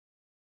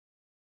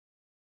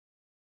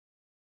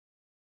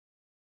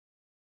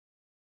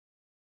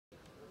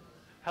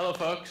Hello,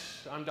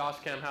 folks. I'm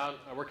Kamhout.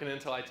 I work in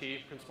Intel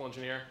IT, principal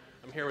engineer.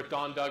 I'm here with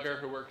Don Duggar,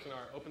 who works in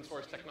our Open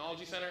Source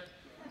Technology Center.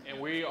 And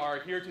we are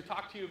here to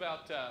talk to you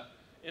about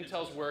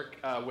Intel's work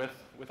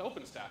with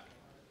OpenStack.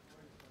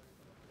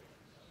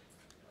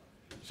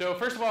 So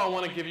first of all, I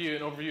want to give you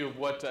an overview of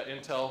what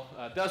Intel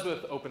does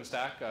with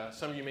OpenStack.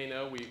 Some of you may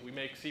know we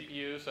make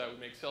CPUs, we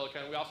make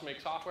silicon, we also make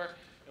software,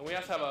 and we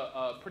also have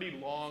a pretty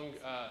long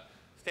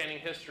standing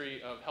history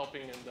of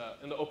helping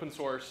in the open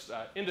source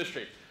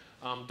industry.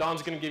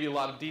 Don's going to give you a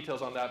lot of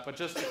details on that, but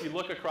just if you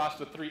look across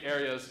the three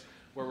areas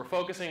where we're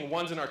focusing,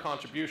 one's in our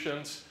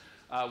contributions.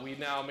 We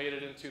now made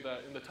it into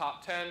in the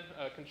top 10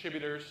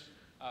 contributors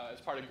as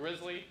part of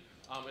Grizzly,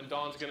 and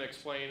Don's going to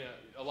explain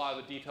a lot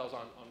of the details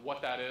on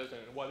what that is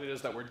and what it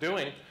is that we're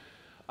doing.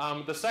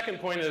 The second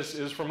point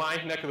is from my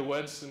neck of the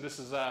woods, and this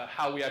is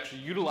how we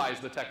actually utilize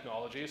the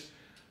technologies.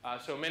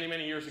 So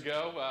many years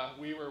ago,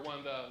 we were one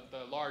of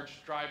the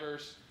large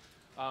drivers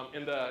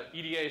in the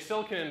EDA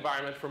silicon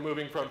environment for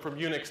moving from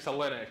Unix to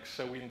Linux.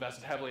 So we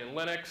invested heavily in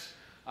Linux.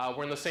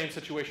 We're in the same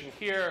situation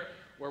here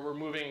where we're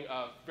moving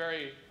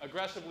very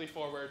aggressively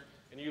forward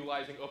and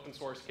utilizing open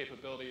source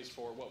capabilities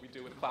for what we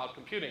do with cloud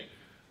computing.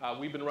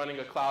 We've been running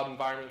a cloud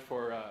environment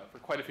for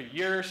quite a few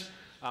years.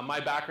 My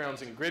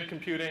background's in grid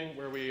computing,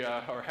 where we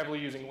are heavily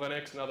using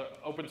Linux and other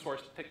open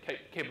source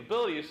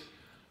capabilities.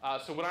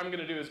 So what I'm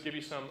going to do is give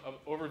you some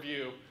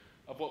overview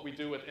of what we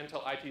do with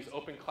Intel IT's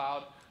Open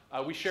Cloud.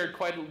 We shared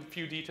quite a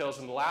few details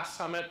in the last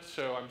summit,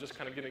 so I'm just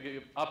kind of going to give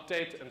you an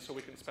update, and so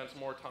we can spend some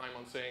more time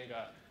on saying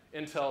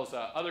Intel's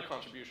other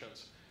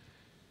contributions.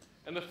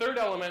 And the third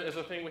element is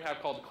a thing we have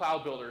called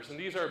cloud builders, and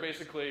these are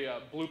basically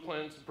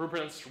blueprints,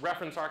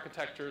 reference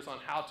architectures on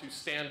how to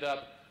stand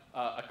up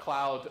a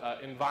cloud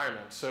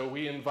environment. So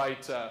we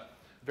invite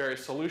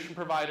various solution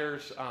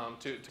providers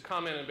to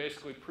come in and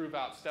basically prove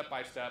out step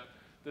by step.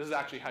 This is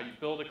actually how you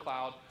build a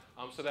cloud,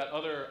 so that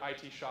other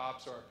IT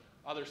shops or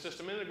other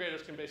system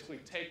integrators can basically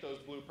take those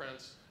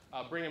blueprints,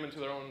 bring them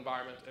into their own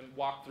environment, and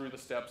walk through the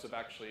steps of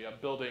actually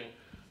building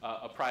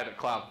a private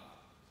cloud.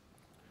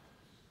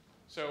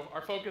 So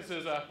our focus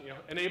is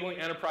enabling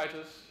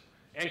enterprises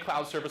and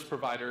cloud service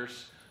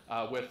providers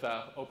with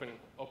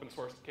open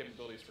source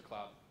capabilities for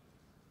cloud.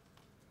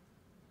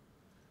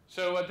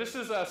 So this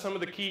is some of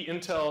the key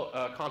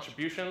Intel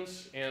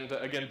contributions, and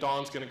again,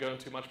 Don's going to go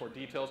into much more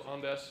details on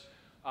this.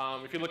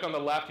 If you look on the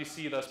left, you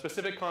see the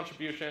specific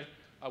contribution,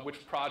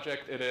 which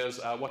project it is,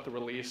 what the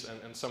release,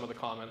 and some of the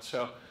comments.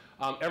 So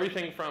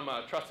everything from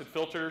trusted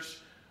filters,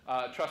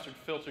 trusted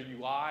filter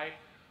UI.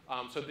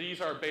 So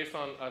these are based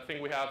on a thing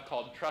we have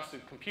called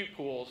trusted compute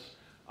pools.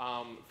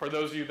 For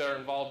those of you that are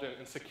involved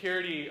in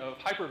security of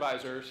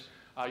hypervisors,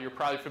 you're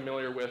probably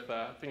familiar with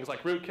things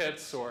like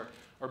rootkits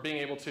or being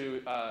able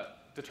to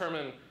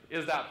determine,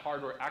 is that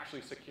hardware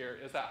actually secure?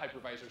 Is that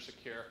hypervisor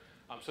secure?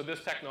 So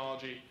this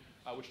technology,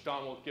 which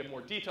Don will give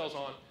more details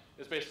on,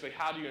 is basically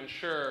how do you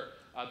ensure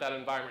that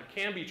environment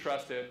can be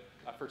trusted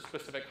for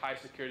specific high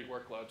security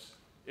workloads.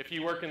 If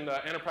you work in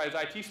the enterprise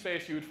IT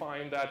space, you would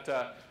find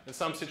that in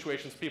some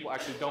situations people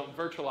actually don't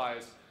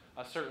virtualize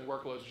certain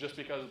workloads just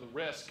because of the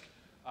risk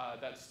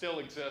that still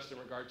exists in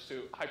regards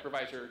to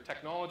hypervisor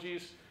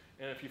technologies.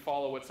 And if you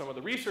follow what some of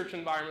the research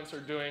environments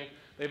are doing,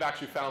 they've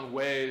actually found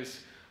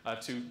ways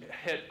to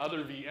hit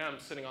other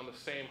VMs sitting on the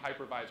same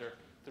hypervisor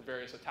through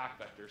various attack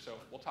vectors. So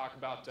we'll talk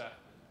about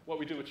what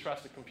we do with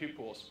trusted compute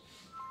pools.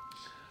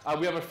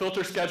 We have a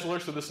filter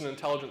scheduler, so this is an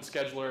intelligent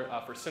scheduler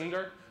for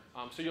Cinder.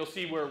 So you'll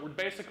see we're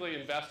basically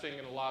investing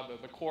in a lot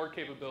of the core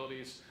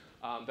capabilities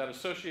that are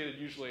associated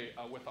usually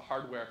with the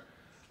hardware.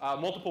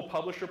 Multiple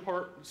publisher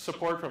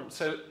support from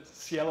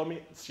Ceilometer.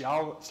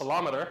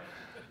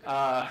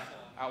 I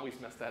always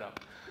mess that up.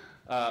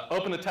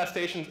 Open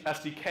Attestation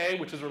SDK,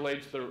 which is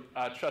related to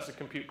the trusted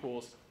compute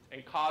pools,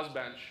 and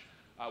CauseBench,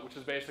 which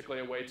is basically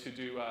a way to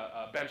do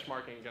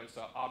benchmarking against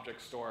an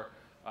object store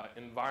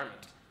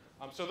environment.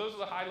 So those are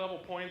the high-level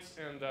points,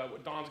 and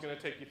what Don's going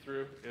to take you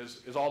through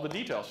is all the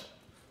details.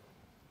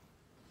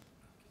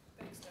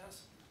 Thanks,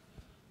 Des.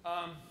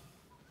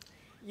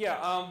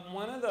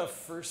 One of the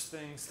first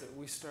things that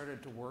we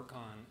started to work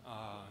on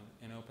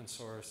in open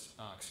source,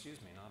 excuse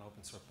me, not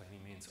open source by any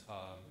means,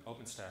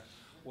 OpenStack,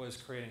 was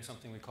creating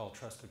something we call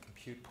trusted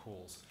compute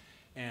pools.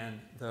 And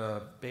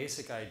the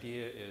basic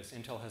idea is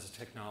Intel has a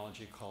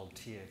technology called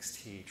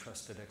TXT,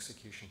 Trusted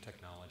Execution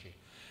Technology.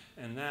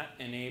 And that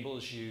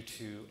enables you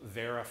to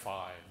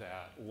verify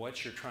that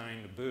what you're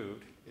trying to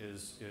boot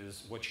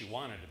is what you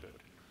wanted to boot.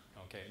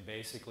 Okay,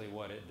 basically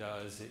what it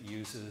does, it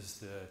uses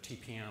the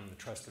TPM, the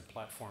Trusted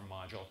Platform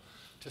Module,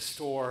 to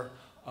store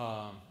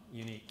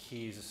unique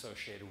keys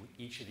associated with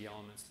each of the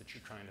elements that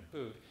you're trying to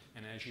boot.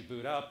 And as you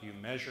boot up, you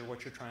measure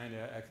what you're trying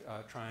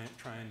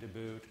to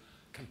boot,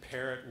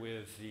 compare it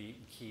with the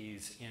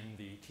keys in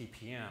the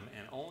TPM,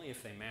 and only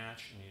if they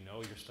match and you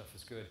know your stuff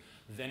is good,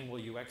 then will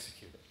you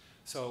execute it.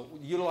 So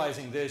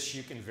utilizing this,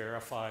 you can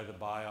verify the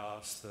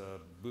BIOS,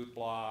 the boot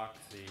block,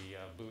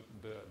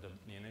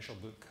 the initial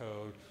boot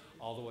code,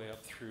 all the way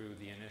up through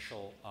the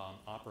initial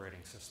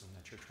operating system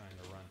that you're trying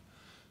to run.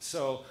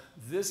 So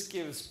this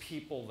gives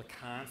people the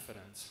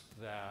confidence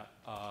that,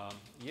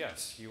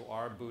 yes, you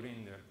are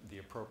booting the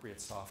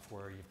appropriate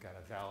software, you've got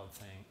a valid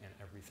thing, and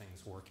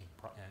everything's working,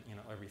 and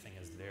everything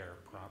is there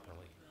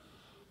properly.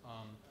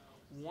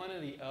 One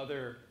of the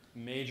other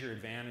major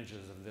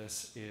advantages of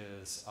this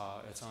is,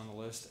 it's on the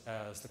list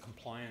as the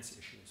compliance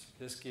issues.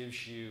 This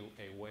gives you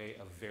a way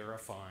of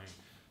verifying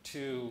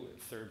to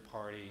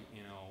third-party,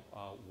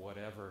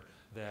 whatever,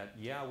 that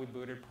yeah, we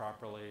booted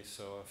properly.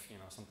 So if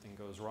something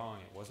goes wrong,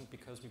 it wasn't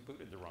because we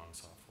booted the wrong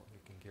software. We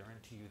can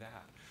guarantee you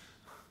that.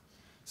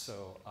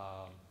 So,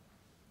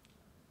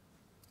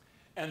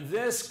 and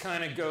this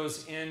kind of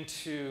goes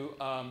into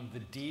the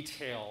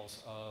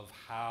details of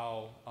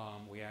how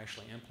we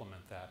actually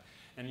implement that.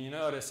 And you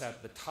notice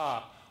at the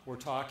top, we're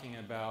talking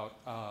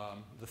about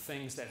the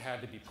things that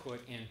had to be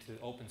put into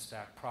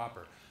OpenStack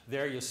proper.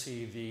 There you'll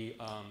see the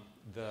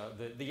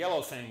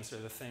yellow things are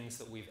the things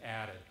that we've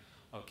added,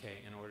 okay,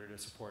 in order to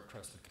support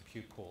trusted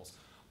compute pools,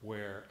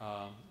 where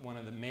one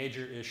of the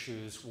major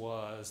issues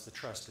was the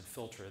trusted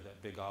filter,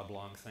 that big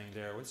oblong thing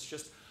there. It's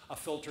just a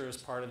filter as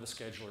part of the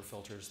scheduler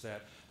filters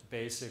that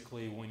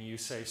basically when you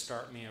say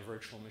start me a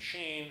virtual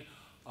machine,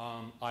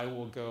 I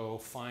will go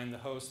find the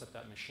host that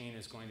that machine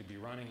is going to be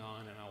running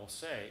on, and I will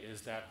say,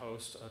 is that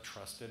host a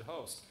trusted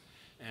host?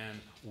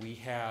 And we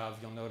have,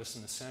 you'll notice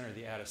in the center,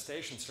 the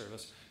attestation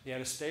service. The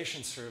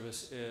attestation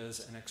service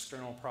is an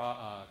external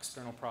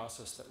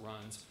process that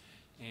runs,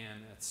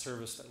 and a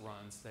service that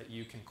runs that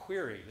you can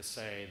query to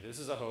say, this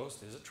is a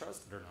host, is it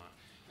trusted or not?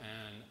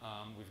 And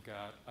we've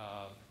got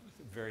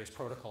various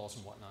protocols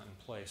and whatnot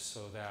in place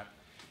so that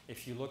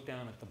if you look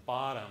down at the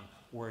bottom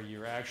where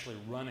you're actually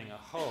running a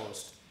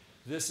host,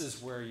 this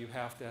is where you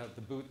have to have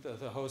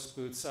the host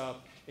boots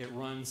up, it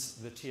runs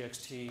the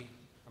TXT.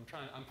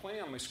 I'm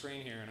pointing on my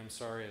screen here, and I'm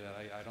sorry that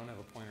I don't have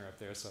a pointer up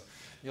there, so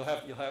you'll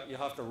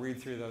have to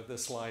read through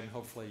this slide, and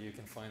hopefully you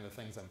can find the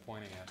things I'm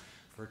pointing at,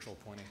 virtual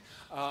pointing.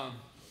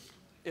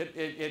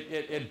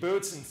 It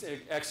boots and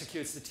it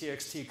executes the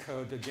TXT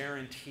code to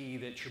guarantee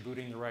that you're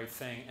booting the right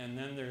thing, and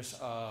then there's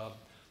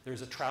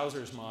a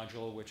trousers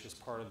module, which is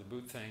part of the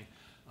boot thing,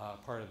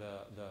 part of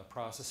the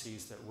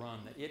processes that run,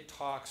 that it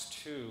talks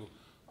to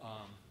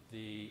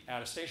the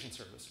attestation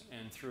service,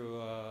 and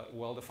through a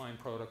well-defined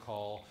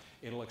protocol,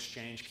 it'll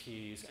exchange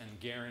keys and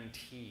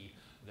guarantee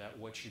that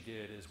what you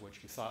did is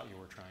what you thought you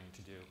were trying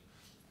to do.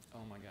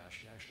 Oh my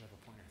gosh, yeah, I should have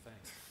a pointer,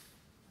 thanks.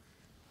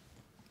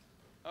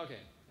 Okay,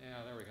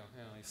 yeah, there we go.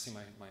 Yeah, you see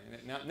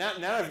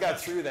now I've got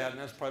through that,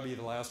 and that's probably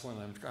the last one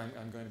that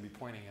I'm going to be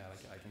pointing at.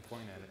 I can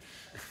point at it.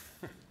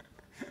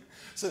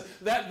 So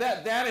that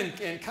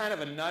in kind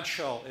of a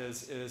nutshell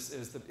is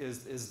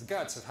the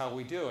guts of how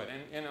we do it.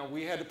 And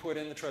we had to put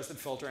in the trusted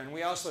filter, and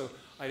we also,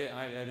 I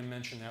didn't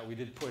mention that, we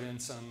did put in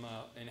some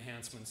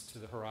enhancements to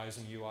the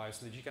Horizon UI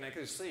so that you can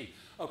actually see,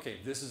 okay,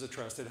 this is a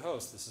trusted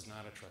host, this is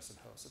not a trusted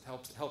host. It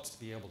helps to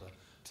be able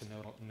to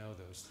know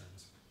those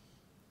things.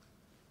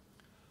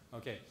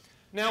 Okay,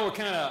 now we're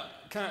kind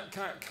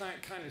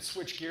of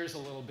switch gears a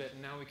little bit,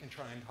 and now we can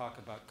try and talk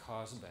about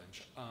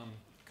CosBench.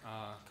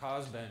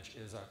 CosBench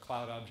is a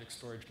cloud object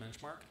storage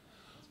benchmark.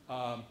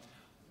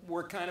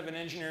 We're kind of an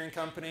engineering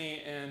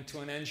company, and to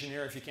an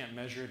engineer, if you can't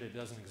measure it, it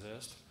doesn't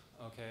exist.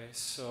 Okay,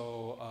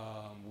 so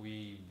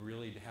we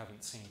really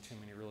haven't seen too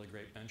many really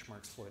great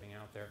benchmarks floating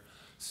out there.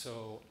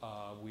 So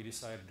we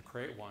decided to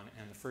create one,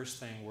 and the first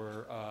thing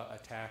we're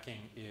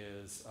attacking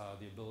is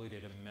the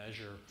ability to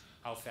measure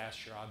how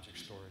fast your object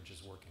storage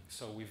is working.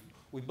 So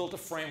we've built a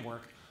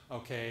framework,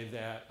 okay,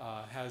 that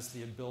has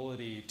the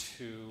ability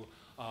to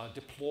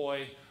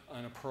deploy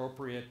an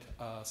appropriate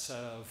set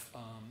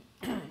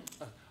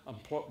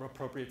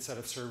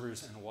of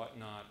servers and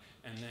whatnot,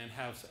 and then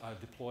have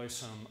deploy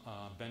some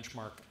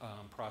benchmark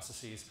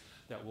processes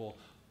that will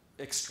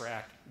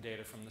extract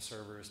data from the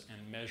servers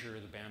and measure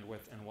the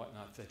bandwidth and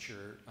whatnot that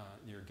you're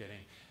getting.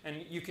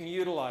 And you can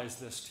utilize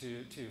this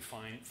to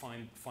find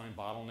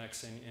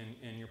bottlenecks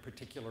in your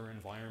particular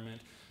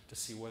environment, to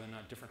see whether or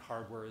not different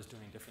hardware is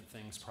doing different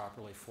things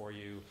properly for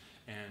you,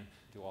 and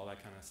do all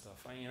that kind of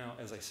stuff.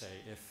 As I say,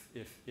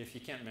 if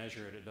you can't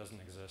measure it, it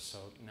doesn't exist.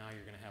 So now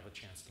you're going to have a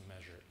chance to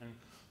measure it, and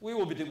we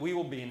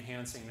will be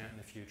enhancing that in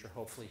the future.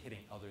 Hopefully,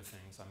 hitting other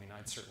things. I mean,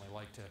 I'd certainly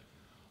like to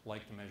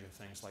measure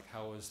things like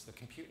how is the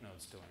compute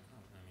nodes doing. I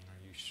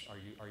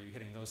mean, are you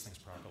hitting those things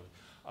properly?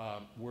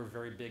 We're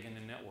very big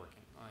into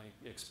networking.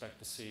 I expect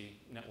to see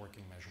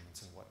networking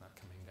measurements and whatnot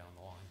coming down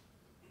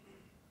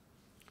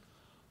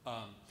the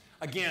line.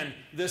 Again,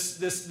 this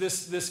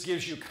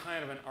gives you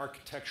kind of an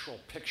architectural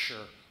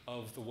picture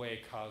of the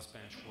way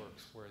CosBench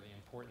works, where the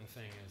important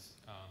thing is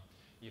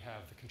you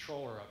have the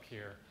controller up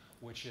here,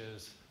 which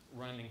is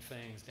running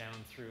things down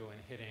through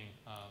and hitting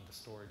the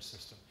storage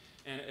system.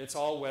 And it's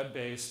all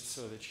web-based,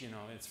 so that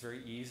it's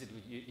very easy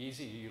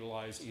to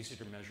utilize, easy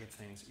to measure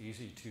things,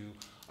 easy to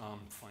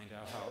find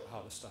out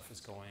how the stuff is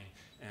going.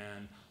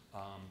 And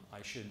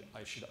I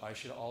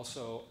should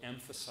also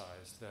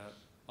emphasize that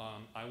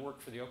I work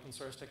for the Open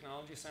Source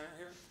Technology Center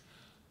here.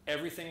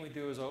 everything we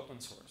do is open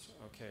source.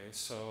 Okay,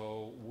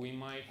 so we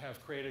might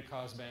have created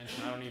CosBench,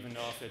 and I don't even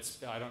know if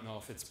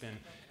it's been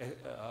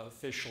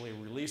officially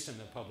released in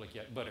the public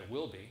yet, but it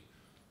will be.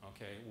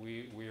 Okay,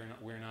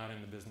 we're not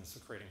in the business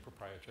of creating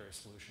proprietary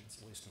solutions,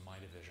 at least in my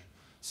division.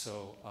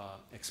 So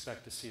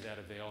expect to see that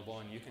available,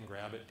 and you can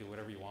grab it, do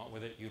whatever you want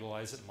with it,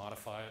 utilize it,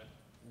 modify it.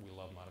 We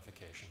love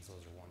modifications;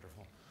 those are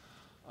wonderful.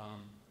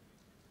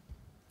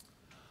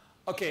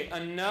 Okay,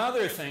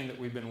 another thing that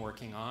we've been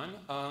working on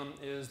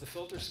is the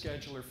filter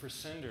scheduler for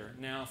Cinder.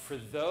 Now, for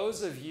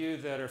those of you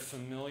that are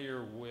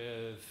familiar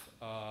with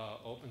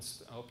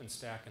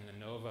OpenStack and the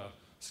Nova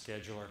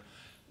scheduler,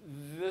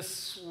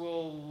 this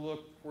will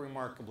look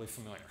remarkably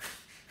familiar.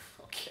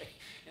 Okay,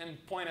 in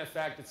point of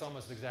fact, it's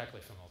almost exactly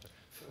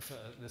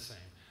the same.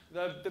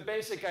 The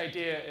basic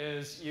idea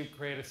is you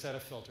create a set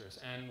of filters,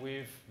 and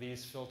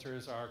these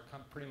filters are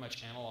pretty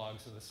much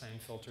analogs of the same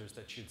filters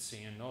that you'd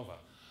see in Nova.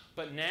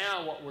 But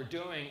now what we're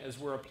doing is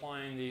we're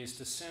applying these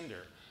to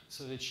Cinder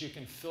so that you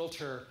can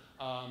filter.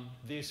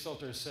 These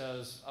filters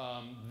says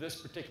this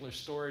particular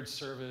storage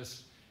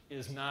service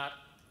is not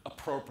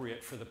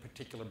appropriate for the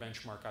particular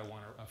benchmark I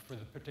want to, for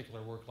the particular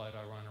workload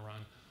I want to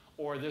run,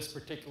 or this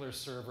particular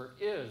server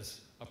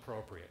is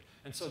appropriate.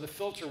 And so the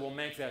filter will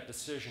make that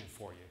decision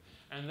for you.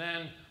 And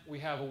then we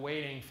have a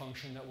weighting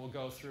function that will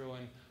go through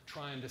and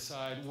try and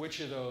decide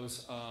which of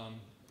those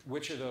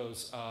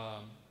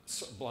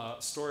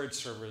storage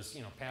servers,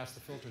 pass the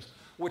filters,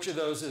 which of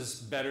those is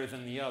better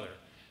than the other.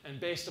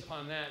 And based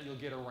upon that, you'll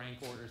get a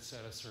rank-ordered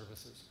set of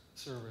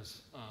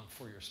servers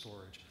for your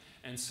storage.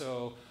 And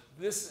so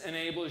this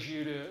enables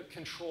you to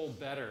control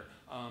better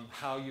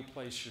how you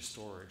place your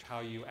storage,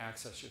 how you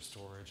access your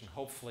storage, and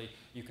hopefully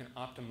you can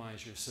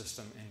optimize your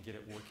system and get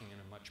it working in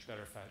a much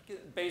better fashion.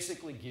 It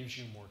basically gives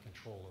you more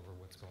control over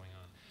what's going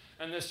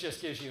on. And this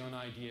just gives you an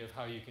idea of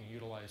how you can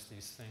utilize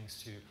these things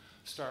to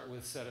start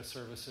with set of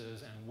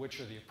services and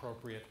which are the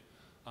appropriate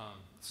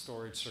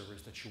storage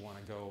servers that you want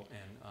to go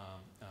and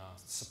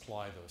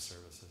supply those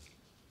services.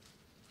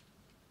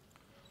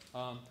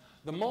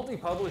 The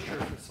multi-publisher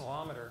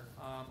kilometer,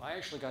 I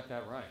actually got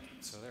that right,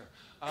 so there.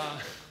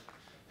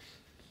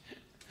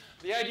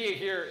 The idea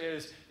here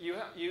is you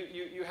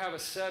have a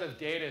set of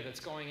data that's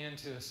going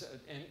into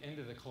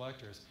the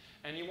collectors,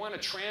 and you want to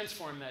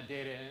transform that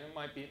data. And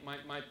it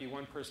might be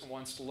one person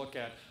wants to look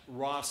at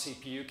raw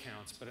CPU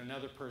counts, but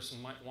another person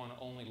might want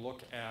to only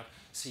look at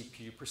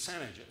CPU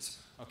percentages.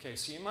 Okay,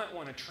 so you might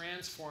want to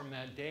transform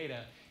that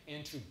data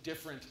into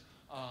different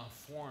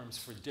forms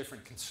for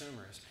different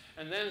consumers.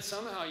 And then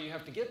somehow you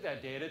have to get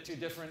that data to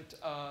different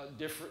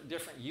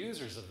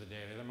users of the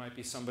data. There might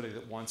be somebody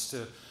that wants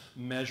to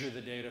measure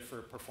the data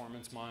for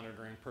performance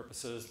monitoring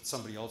purposes.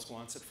 Somebody else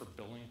wants it for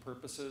billing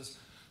purposes.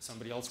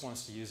 Somebody else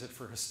wants to use it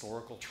for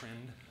historical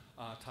trend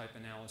type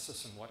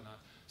analysis and whatnot.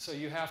 So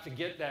you have to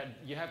get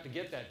that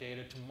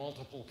data to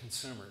multiple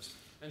consumers.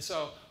 And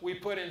so we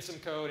put in some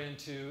code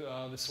into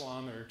the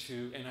kilometer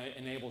to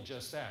enable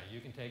just that.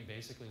 You can take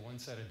basically one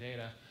set of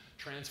data,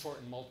 transport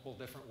in multiple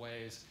different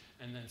ways,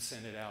 and then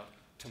send it out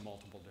to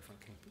multiple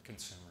different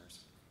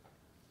consumers.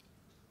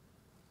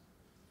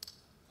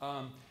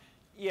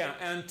 Yeah,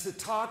 and to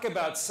talk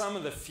about some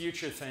of the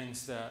future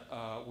things that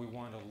we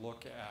want to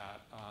look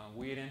at,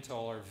 we at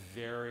Intel are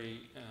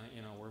very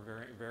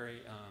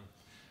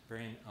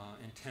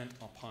intent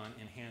upon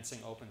enhancing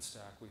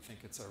OpenStack. We think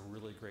it's a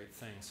really great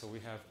thing. So we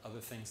have other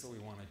things that we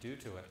want to do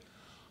to it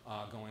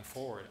going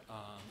forward.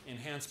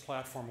 Enhanced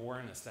platform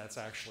awareness, that's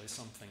actually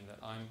something that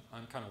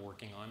I'm kind of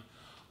working on.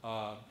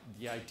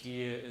 The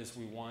idea is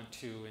we want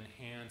to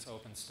enhance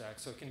OpenStack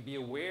so it can be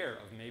aware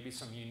of maybe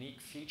some unique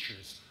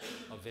features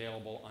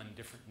available on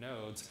different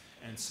nodes,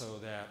 and so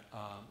that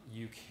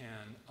you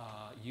can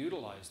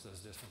utilize those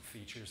different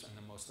features in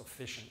the most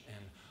efficient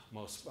and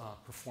most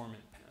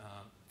performant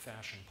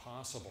fashion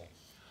possible.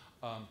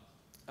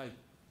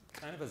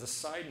 Kind of as a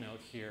side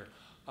note here,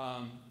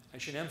 I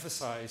should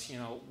emphasize,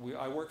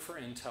 I work for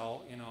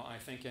Intel. I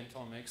think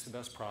Intel makes the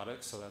best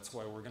products, so that's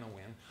why we're going to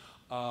win.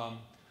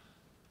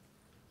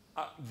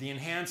 The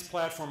enhanced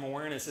platform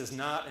awareness is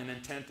not an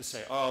intent to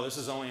say, oh, this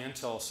is only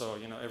Intel, so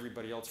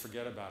everybody else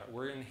forget about it.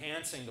 We're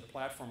enhancing the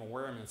platform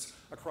awareness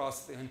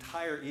across the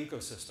entire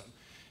ecosystem.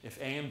 If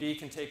AMD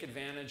can take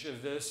advantage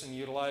of this and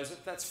utilize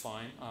it, that's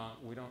fine.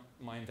 We don't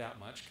mind that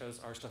much because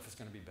our stuff is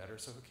going to be better,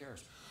 so who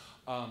cares?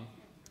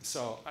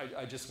 So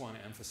I just want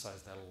to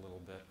emphasize that a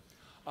little bit.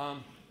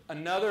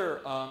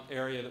 Another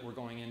area that we're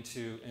going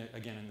into,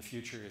 again, in the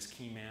future is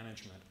key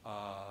management.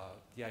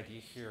 The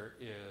idea here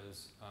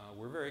is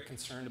we're very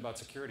concerned about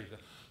security.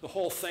 The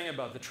whole thing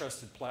about the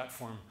trusted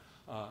platform,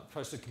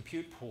 trusted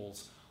compute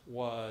pools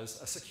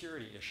was a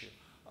security issue.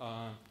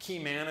 Key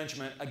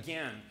management,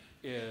 again,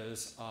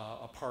 is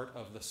a part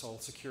of the sole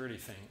security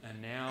thing.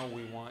 And now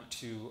we want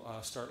to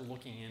start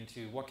looking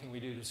into what can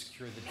we do to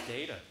secure the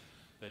data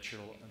that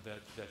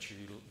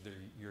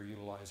you're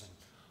utilizing.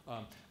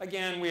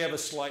 Again, we have a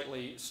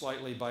slightly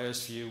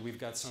biased view. We've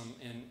got some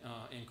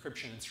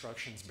encryption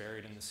instructions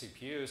buried in the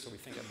CPU, so we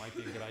think it might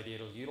be a good idea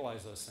to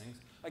utilize those things.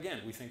 Again,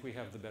 we think we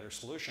have the better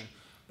solution.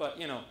 But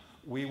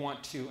we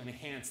want to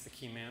enhance the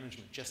key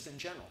management just in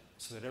general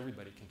so that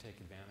everybody can take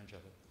advantage of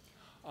it.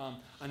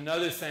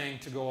 Another thing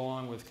to go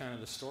along with kind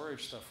of the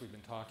storage stuff we've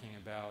been talking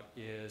about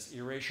is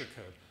erasure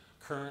code.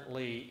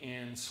 Currently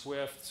in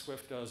Swift,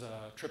 Swift does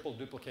a triple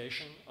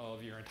duplication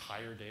of your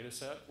entire data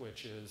set,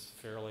 which is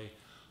fairly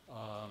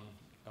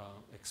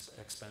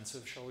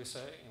expensive, shall we say,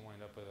 and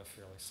wind up with a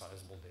fairly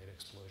sizable data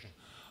explosion.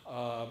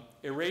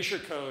 Erasure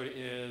code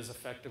is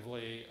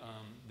effectively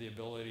the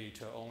ability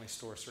to only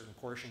store certain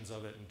portions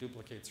of it and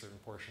duplicate certain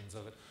portions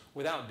of it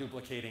without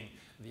duplicating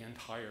the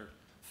entire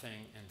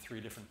thing in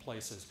 3 different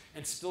places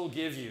and still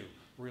give you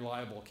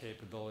reliable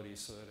capabilities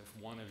so that if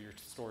one of your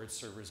storage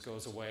servers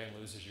goes away and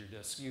loses your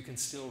disk, you can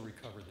still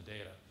recover the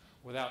data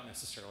without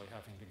necessarily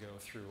having to go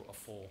through a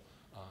full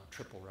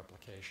triple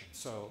replication.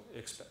 So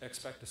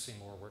expect to see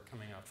more work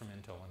coming out from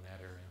Intel in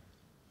that area.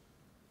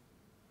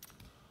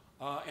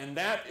 And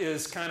that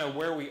is kind of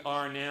where we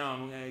are now.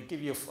 I'm going to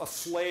give you a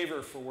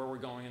flavor for where we're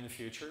going in the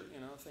future.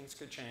 You know, things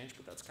could change,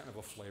 but that's kind of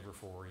a flavor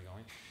for where we're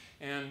going.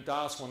 And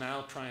Das will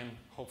now try and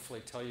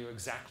hopefully tell you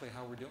exactly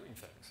how we're doing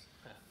things.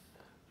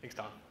 Thanks,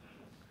 Tom.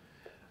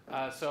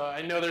 So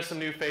I know there's some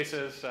new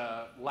faces.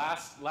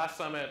 Last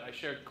summit, I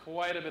shared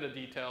quite a bit of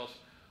details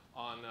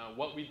on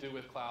what we do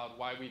with cloud,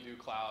 why we do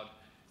cloud,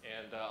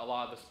 and a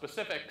lot of the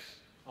specifics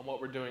on what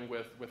we're doing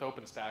with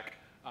OpenStack.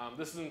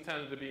 This is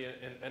intended to be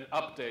an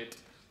update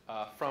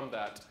from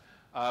that.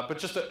 But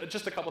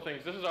just a couple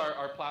things. This is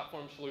our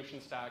platform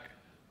solution stack.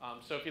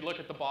 So if you look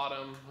at the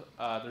bottom,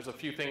 there's a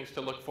few things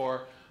to look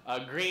for.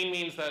 Green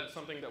means that it's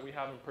something that we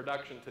have in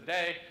production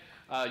today.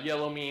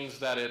 Yellow means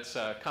that it's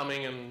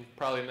coming in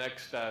probably the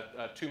next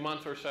 2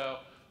 months or so.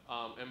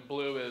 And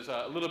blue is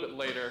a little bit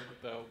later,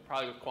 though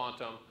probably with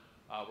Quantum.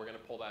 We're going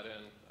to pull that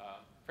in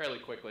fairly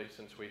quickly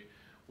since we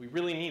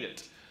really need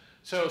it.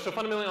 So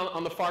fundamentally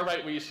on the far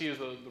right, what you see is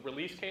the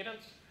release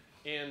cadence.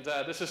 And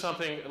this is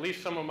something, at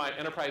least some of my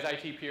enterprise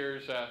IT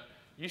peers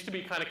used to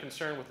be kind of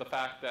concerned with the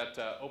fact that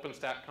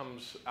OpenStack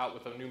comes out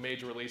with a new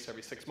major release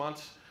every 6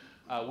 months.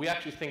 We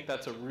actually think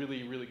that's a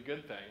really, really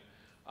good thing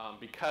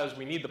because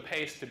we need the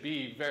pace to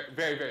be very,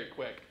 very, very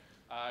quick.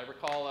 I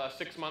recall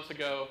 6 months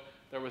ago,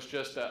 there was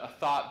just a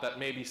thought that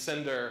maybe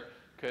Cinder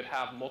could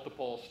have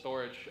multiple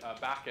storage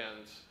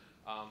backends,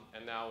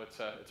 and now it's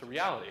a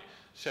reality.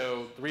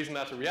 So the reason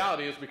that's a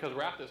reality is because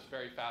we're at this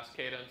very fast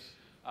cadence.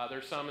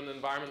 There's some in the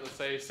environment that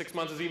say 6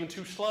 months is even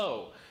too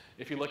slow.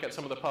 If you look at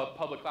some of the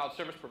public cloud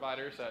service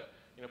providers that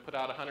put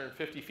out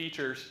 150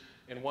 features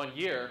in 1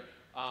 year,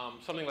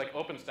 something like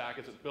OpenStack,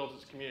 as it builds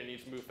its community,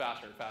 needs to move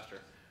faster and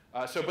faster.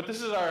 But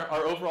this is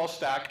our overall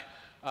stack.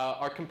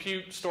 Our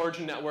compute, storage,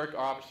 and network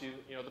are obviously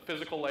the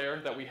physical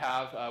layer that we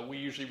have. We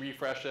usually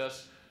refresh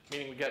this,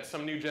 meaning we get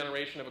some new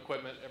generation of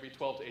equipment every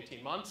 12 to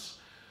 18 months.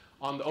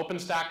 On the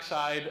OpenStack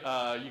side,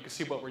 you can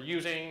see what we're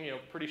using.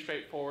 Pretty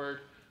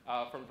straightforward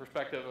from the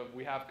perspective of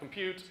we have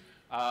compute,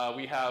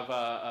 we have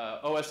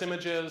OS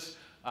images.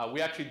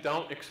 We actually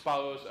don't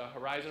expose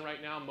Horizon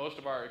right now. Most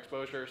of our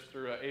exposure is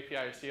through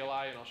API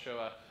CLI, and I'll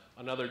show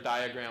another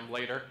diagram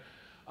later.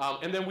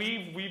 And then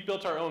we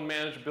built our own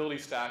manageability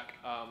stack.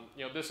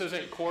 This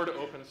isn't core to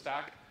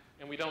OpenStack,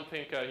 and we don't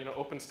think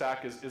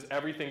OpenStack is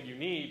everything you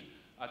need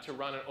to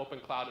run an open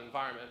cloud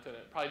environment, and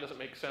it probably doesn't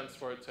make sense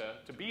for it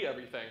to be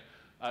everything.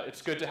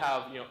 It's good to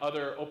have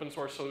other open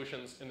source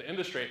solutions in the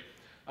industry.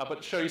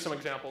 But to show you some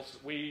examples,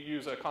 we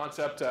use a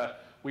concept,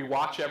 we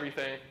watch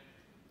everything,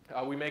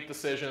 we make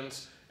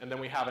decisions, and then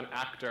we have an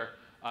actor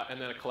and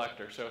then a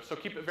collector. So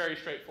keep it very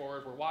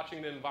straightforward. We're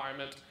watching the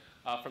environment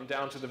from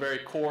down to the very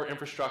core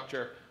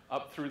infrastructure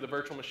up through the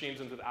virtual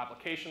machines into the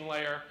application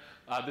layer.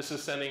 This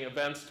is sending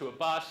events to a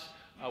bus.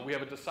 We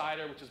have a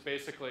decider, which is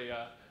basically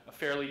a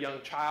fairly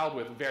young child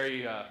with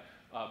very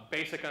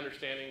basic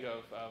understanding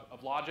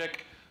of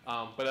logic.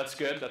 But that's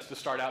good. That's to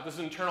start out. This is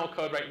internal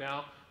code right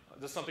now.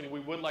 This is something we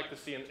would like to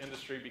see in the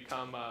industry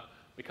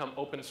become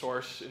open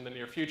source in the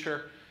near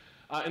future.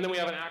 And then we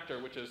have an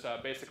actor, which is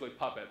basically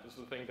Puppet. This is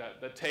the thing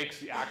that takes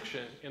the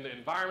action in the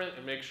environment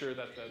and makes sure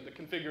that the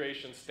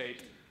configuration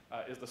state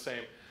is the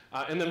same.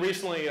 And then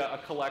recently, a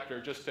collector.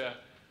 Just to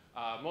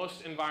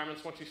most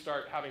environments, once you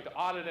start having to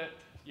audit it,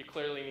 you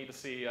clearly need to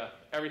see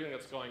everything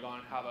that's going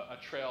on, have a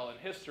trail and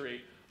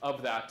history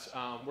of that.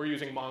 We're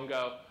using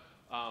Mongo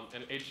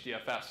and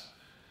HDFS.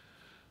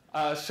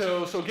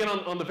 So again,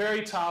 on the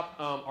very top,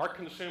 our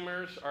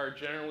consumers are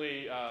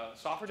generally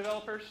software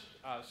developers.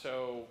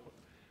 So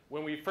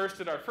when we first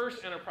did our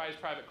first enterprise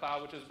private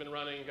cloud, which has been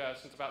running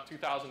since about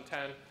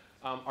 2010,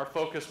 our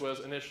focus was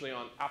initially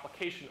on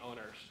application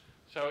owners.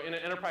 So in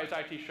an enterprise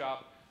IT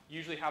shop, you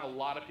usually have a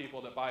lot of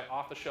people that buy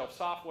off-the-shelf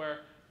software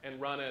and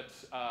run it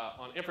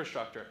on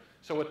infrastructure.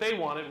 So what they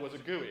wanted was a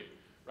GUI,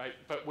 right?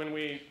 But when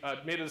we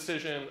made a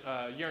decision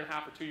a year and a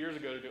half or 2 years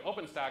ago to do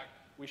OpenStack,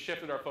 we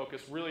shifted our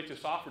focus really to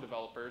software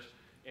developers.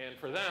 And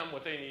for them,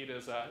 what they need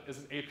is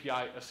an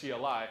API, a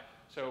CLI.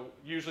 So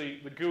usually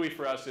the GUI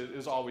for us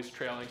is always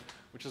trailing,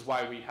 which is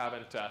why we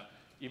haven't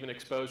even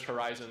exposed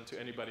Horizon to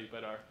anybody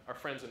but our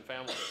friends and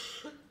family.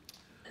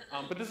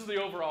 But this is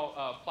the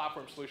overall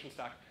platform solution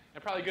stack.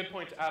 And probably a good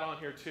point to add on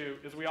here too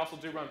is we also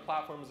do run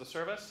platform as a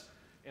service.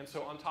 And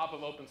so on top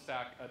of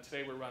OpenStack,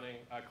 today we're running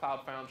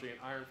Cloud Foundry and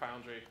Iron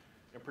Foundry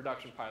and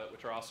Production Pilot,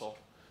 which are also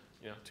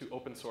two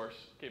open source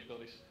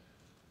capabilities.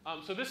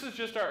 So this is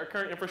just our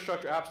current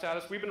infrastructure app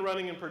status. We've been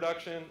running in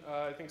production,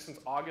 I think, since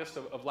August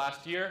of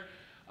last year.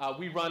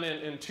 We run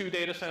in 2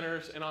 data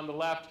centers, and on the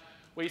left,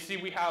 what you see,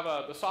 we have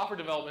the software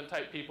development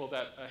type people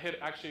that hit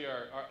actually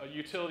a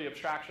utility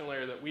abstraction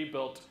layer that we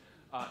built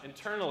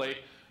internally,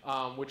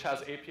 which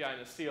has API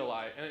and a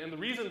CLI. And the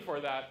reason for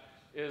that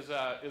is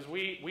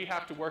we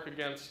have to work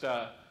against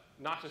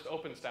not just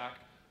OpenStack.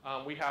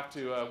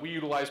 We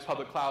utilize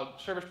public cloud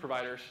service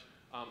providers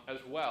as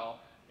well.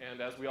 And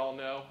as we all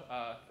know,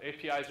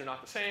 APIs are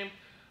not the same,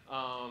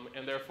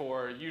 and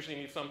therefore usually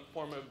need some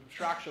form of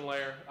abstraction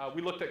layer.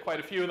 We looked at quite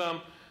a few of them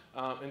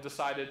and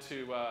decided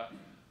to,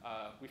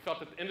 we felt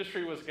that the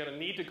industry was going to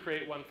need to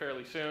create one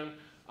fairly soon,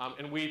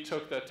 and we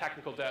took the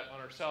technical debt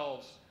on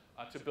ourselves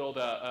to build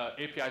a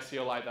API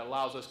CLI that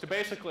allows us to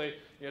basically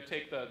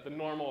take the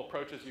normal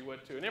approaches you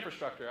would to an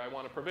infrastructure. I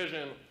want to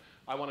provision,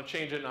 I want to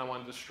change it, and I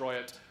want to destroy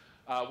it.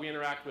 We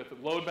interact with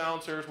load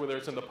balancers, whether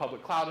it's in the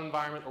public cloud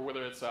environment or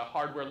whether it's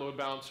hardware load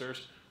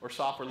balancers or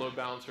software load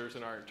balancers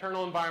in our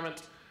internal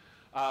environment.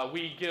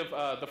 We give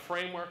the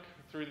framework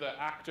through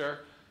the actor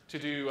to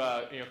do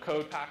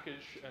code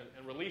package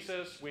and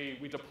releases.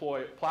 We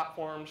deploy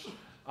platforms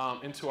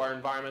into our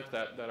environment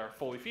that are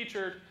fully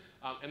featured.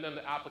 And then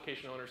the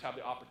application owners have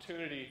the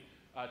opportunity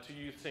to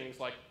use things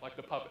like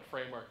the Puppet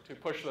framework to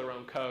push their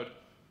own code.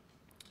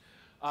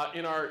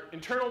 In our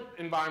internal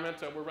environment,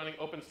 we're running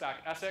OpenStack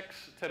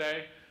Essex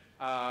today,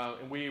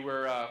 and we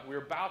were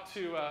about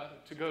to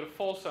go to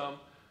Folsom,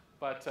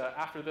 but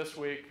after this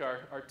week,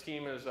 our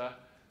team is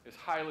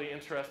highly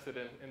interested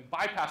in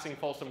bypassing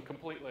Folsom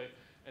completely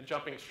and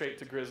jumping straight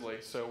to Grizzly.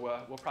 So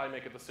we'll probably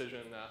make a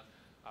decision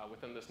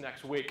within this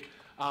next week.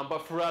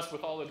 But for us,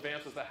 with all the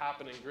advances that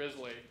happen in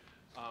Grizzly,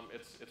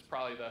 it's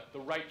probably the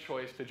right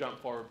choice to jump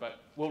forward. But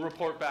we'll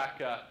report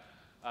back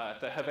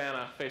at the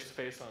Havana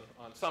face-to-face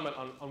on Summit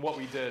on what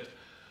we did.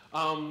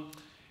 And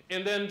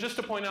then just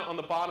to point out on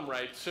the bottom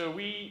right, so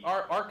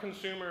our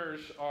consumers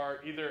are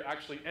either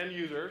actually end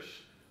users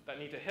that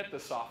need to hit the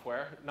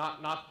software, not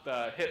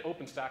hit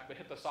OpenStack, but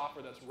hit the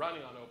software that's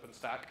running on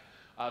OpenStack.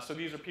 So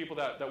these are people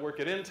that work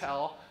at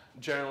Intel,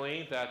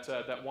 generally,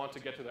 that want to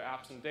get to their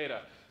apps and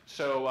data.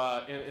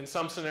 So in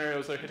some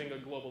scenarios, they're hitting a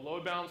global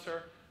load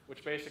balancer,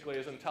 which basically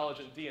is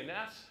intelligent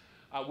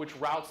DNS, which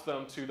routes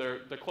them to their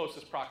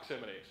closest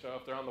proximity. So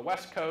if they're on the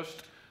West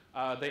Coast,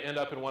 they end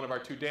up in one of our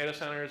 2 data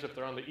centers. If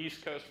they're on the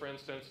East Coast, for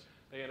instance,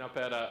 they end up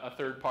at a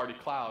third-party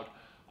cloud.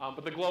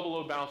 But the global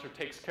load balancer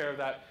takes care of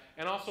that.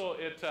 And also,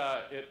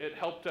 it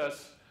helped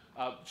us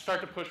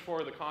start to push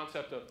forward the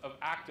concept of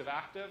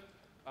active-active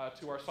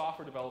to our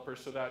software developers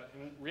so that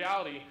in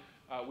reality,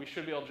 we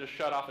should be able to just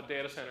shut off a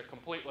data center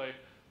completely,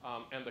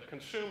 and the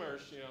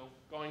consumers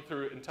going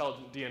through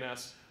intelligent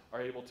DNS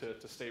are able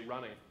to stay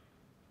running.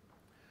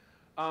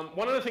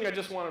 One other thing I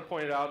just want to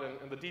point out,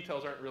 and the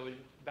details aren't really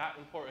that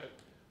important,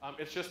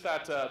 it's just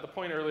that the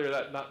point earlier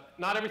that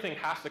not everything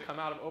has to come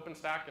out of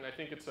OpenStack, and I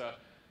think it's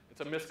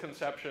a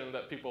misconception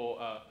that people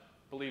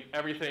believe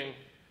everything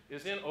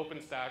is in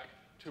OpenStack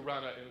to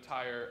run an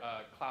entire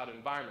cloud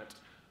environment.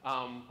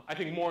 I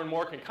think more and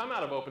more can come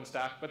out of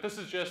OpenStack, but this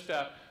is just,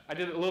 I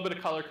did a little bit of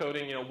color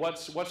coding,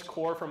 what's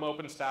core from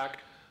OpenStack,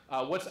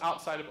 what's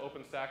outside of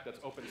OpenStack that's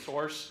open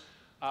source,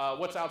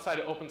 what's outside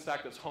of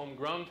OpenStack that's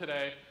homegrown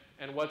today,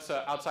 and what's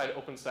outside of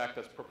OpenStack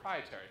that's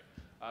proprietary.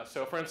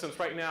 So for instance,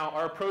 right now,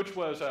 our approach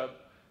was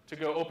to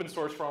go open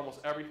source for almost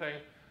everything,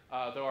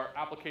 though our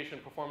application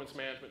performance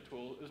management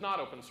tool is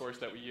not open source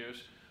that we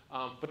use,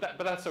 but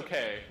that's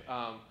okay.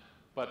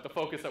 But the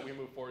focus that we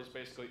move forward is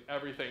basically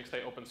everything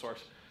stay open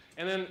source.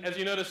 And then, as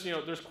you notice,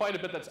 there's quite a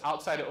bit that's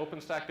outside of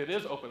OpenStack that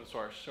is open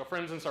source. So for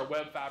instance, our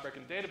web fabric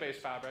and database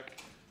fabric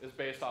is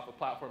based off of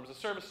platform as a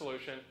service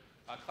solution,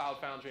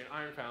 Cloud Foundry and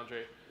Iron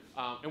Foundry.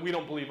 And we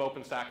don't believe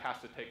OpenStack has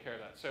to take care of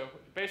that. So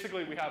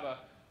basically, we have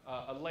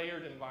a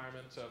layered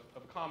environment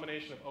of a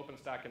combination of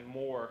OpenStack and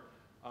more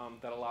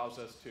that allows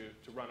us to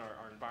run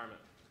our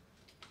environment.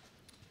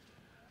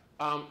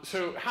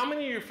 So how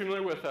many of you are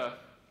familiar with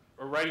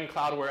writing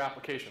cloud-aware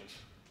applications?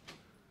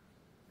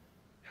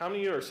 How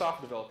many of you are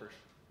software developers?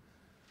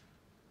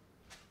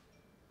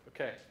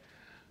 Okay.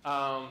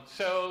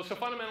 So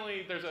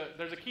fundamentally,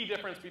 there's a key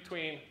difference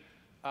between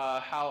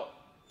how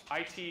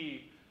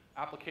IT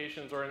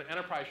applications, or in an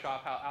enterprise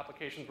shop, how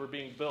applications were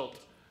being built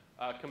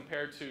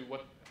compared to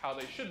how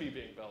they should be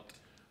being built.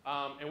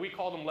 And we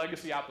call them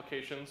legacy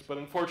applications, but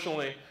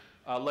unfortunately,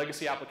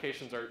 legacy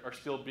applications are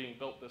still being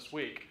built this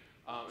week,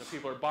 and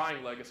people are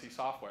buying legacy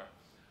software.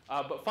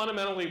 But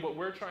fundamentally, what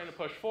we're trying to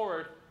push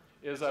forward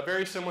is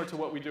very similar to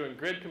what we do in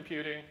grid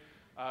computing.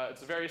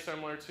 It's very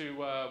similar to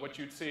what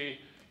you'd see,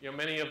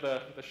 many of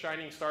the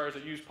shining stars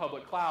that use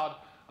public cloud,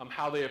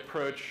 how they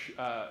approach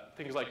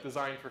things like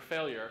design for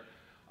failure.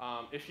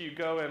 If you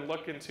go and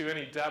look into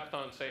any depth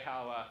on, say,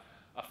 how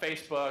a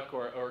Facebook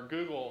or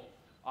Google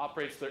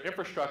operates their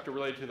infrastructure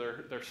related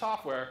to their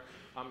software,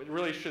 it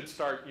really should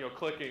start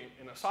clicking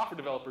in a software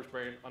developer's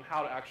brain on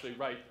how to actually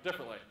write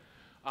differently.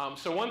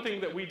 So one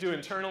thing that we do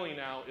internally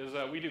now is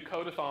we do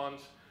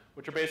code-a-thons,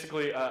 which are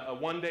basically a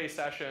one-day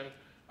session.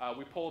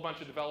 We pull a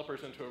bunch of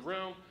developers into a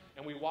room,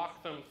 and we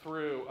walk them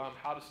through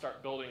how to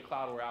start building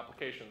cloudware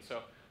applications.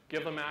 So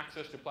give them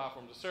access to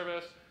platform as a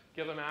service,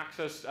 give them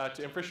access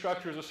to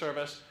infrastructure as a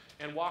service,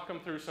 and walk them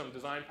through some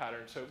design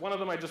patterns. So one of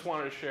them I just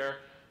wanted to share,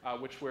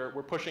 which we're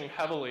pushing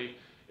heavily,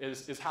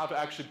 is how to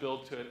actually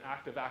build to an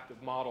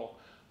active-active model.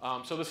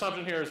 So the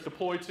assumption here is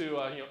deploy to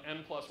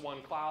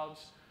n+1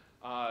 clouds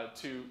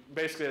to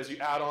basically, as you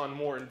add on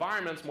more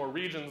environments, more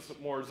regions,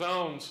 more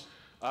zones,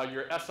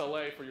 your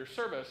SLA for your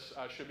service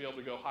should be able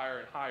to go higher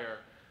and higher,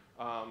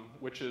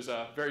 which is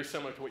very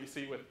similar to what you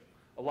see with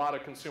a lot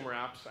of consumer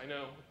apps. I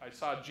know I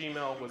saw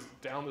Gmail was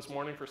down this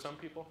morning for some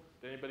people.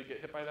 Did anybody get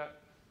hit by that?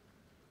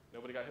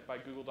 Nobody got hit by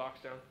Google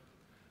Docs down?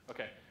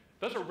 Okay.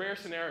 Those are rare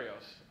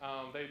scenarios.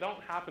 They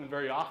don't happen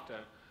very often.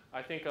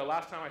 I think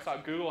last time I saw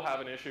Google have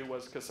an issue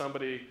was because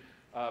somebody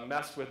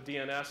messed with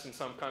DNS in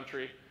some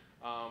country,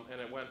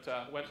 and it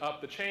went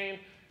up the chain,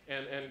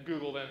 and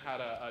Google then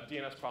had a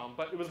DNS problem,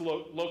 but it was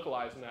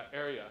localized in that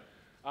area.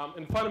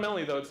 And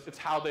fundamentally, though, it's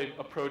how they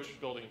approach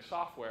building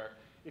software.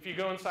 If you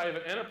go inside of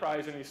an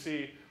enterprise and you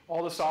see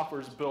all the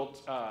software is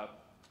built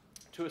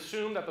to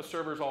assume that the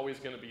server is always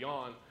going to be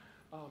on,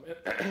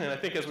 and I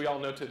think as we all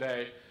know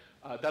today,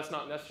 that's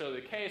not necessarily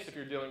the case if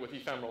you're dealing with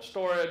ephemeral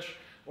storage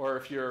or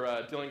if you're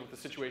dealing with a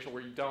situation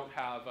where you don't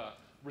have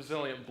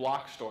resilient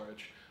block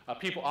storage.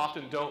 People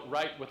often don't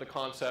write with the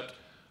concept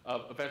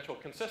of eventual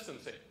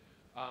consistency.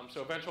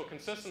 So eventual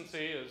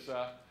consistency is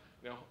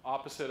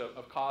opposite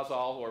of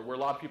causal, or where a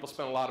lot of people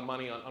spend a lot of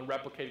money on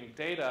replicating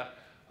data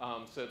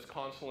so it's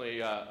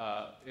constantly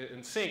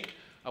in sync.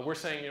 We're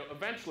saying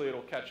eventually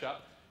it'll catch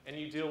up, and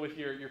you deal with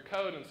your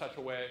code in such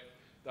a way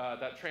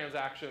that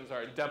transactions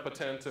are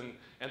idempotent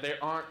and they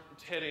aren't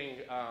hitting,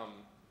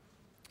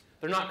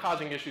 they're not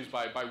causing issues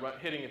by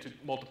hitting into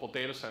multiple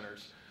data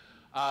centers.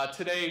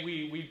 Today,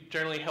 we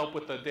generally help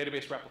with the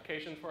database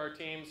replication for our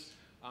teams.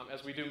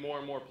 As we do more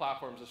and more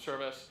platforms as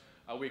service,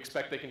 we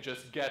expect they can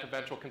just get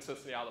eventual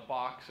consistency out of the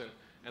box,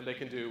 and they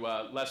can do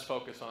less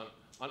focus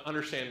on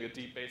understanding the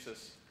deep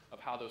basis of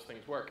how those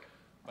things work.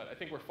 But I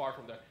think we're far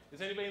from there.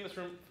 Is anybody in this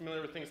room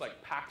familiar with things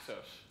like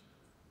Paxos?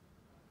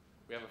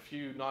 We have a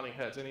few nodding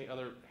heads. Any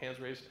other hands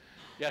raised?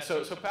 Yeah,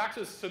 so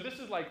Paxos, so this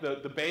is like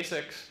the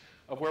basics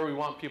of where we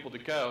want people to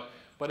go.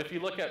 But if you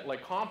look at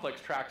like complex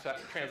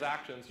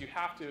transactions, you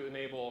have to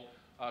enable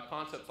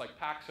concepts like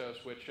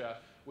Paxos,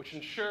 which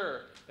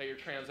ensure that your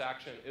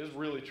transaction is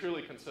really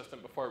truly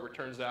consistent before it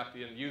returns back to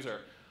the end user.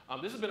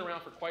 This has been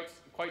around for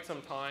quite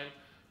some time.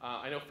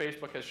 I know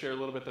Facebook has shared a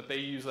little bit that they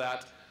use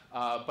that.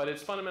 But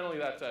it's fundamentally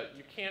that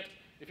you can't,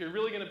 if you're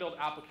really going to build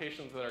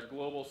applications that are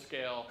global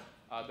scale,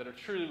 that are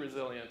truly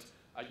resilient,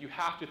 you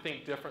have to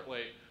think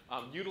differently.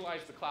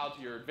 Utilize the cloud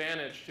to your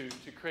advantage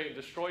to create and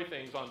destroy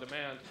things on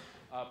demand,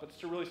 but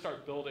to really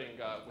start building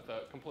with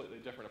a completely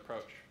different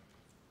approach.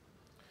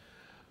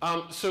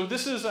 So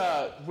this is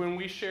when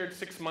we shared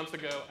 6 months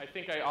ago. I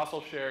think I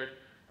also shared,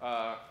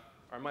 or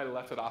I might have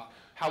left it off,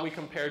 how we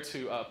compare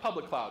to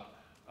public cloud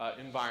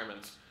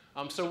environments.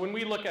 So when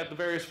we look at the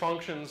various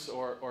functions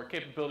or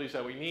capabilities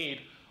that we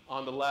need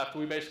on the left,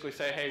 we basically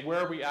say, hey, where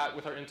are we at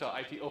with our Intel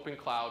IT Open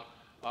Cloud,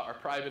 our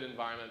private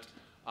environment,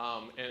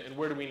 and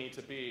where do we need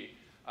to be?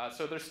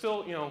 So there's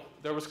still,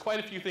 there was quite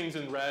a few things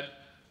in red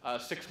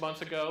 6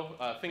 months ago.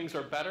 Things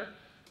are better.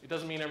 It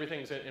doesn't mean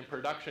everything's in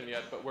production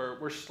yet, but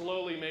we're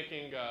slowly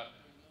making,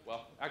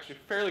 well, actually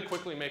fairly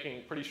quickly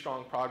making pretty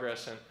strong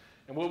progress.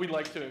 And what we'd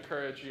like to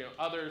encourage,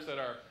 others that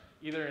are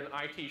either in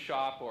IT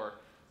shop or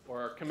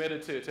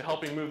committed to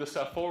helping move this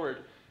stuff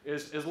forward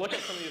is look at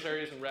some of these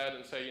areas in red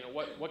and say,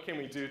 what can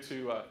we do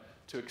to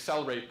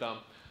accelerate them?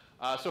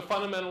 So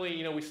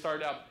fundamentally, we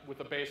started out with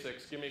the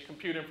basics. Give me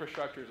compute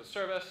infrastructure as a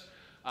service.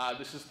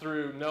 This is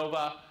through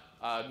Nova.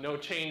 No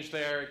change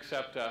there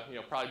except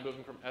probably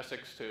moving from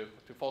Essex to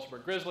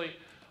Fulsburg Grizzly.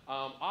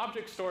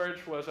 Object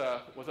storage was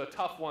a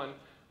tough one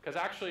because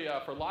actually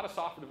for a lot of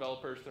software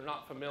developers, they're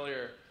not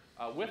familiar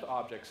with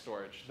object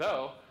storage.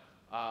 Though,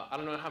 I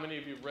don't know how many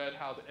of you read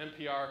how the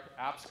NPR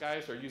apps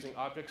guys are using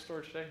object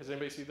storage today. Has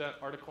anybody seen that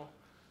article?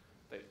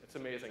 It's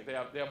amazing. They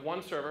have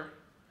one server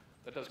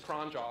that does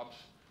cron jobs,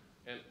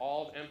 and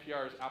all of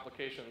NPR's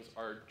applications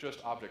are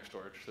just object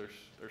storage.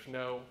 There's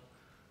no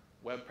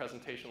web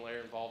presentation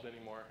layer involved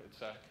anymore.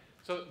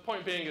 So the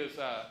point being is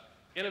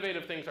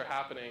innovative things are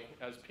happening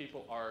as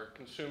people are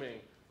consuming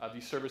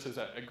these services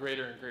at a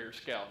greater and greater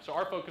scale. So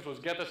our focus was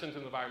get this into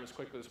the environment as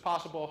quickly as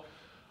possible.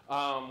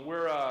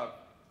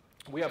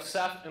 We have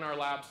Ceph in our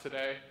labs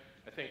today.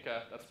 I think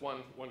that's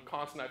one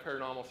constant I've heard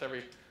in almost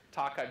every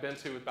talk I've been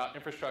to about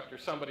infrastructure.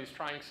 Somebody's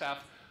trying Ceph.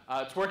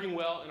 It's working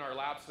well in our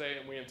labs today,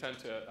 and we intend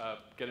to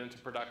get into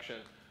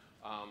production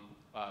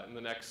in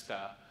the next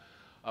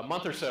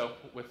month or so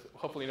with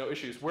hopefully no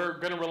issues. We're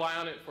going to rely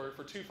on it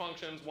for two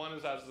functions. One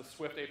is as the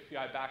Swift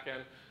API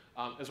backend,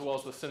 as well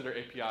as the Cinder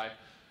API.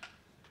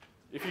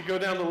 If you go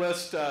down the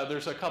list,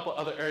 there's a couple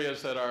other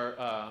areas that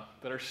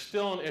are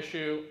still an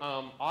issue.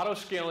 Auto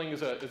scaling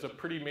is a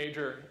pretty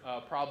major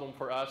problem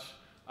for us.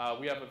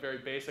 We have a very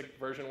basic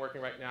version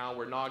working right now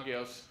where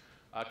Nagios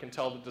can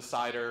tell the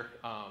decider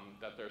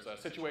that there's a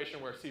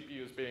situation where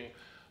CPU is being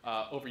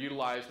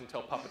overutilized and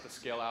tell Puppet to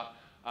scale out.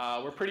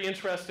 We're pretty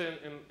interested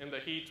in the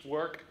heat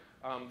work,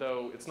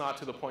 though it's not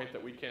to the point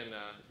that we can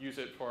use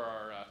it for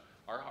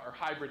our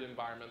hybrid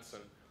environments,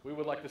 and we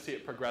would like to see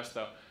it progress,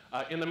 though.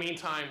 In the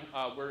meantime,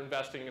 we're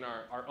investing in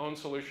our own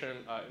solution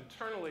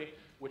internally,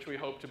 which we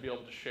hope to be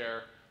able to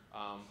share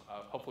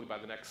hopefully by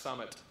the next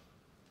summit.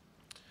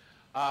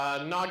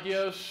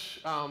 Nagios,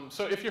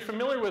 so if you're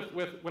familiar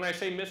with when I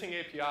say missing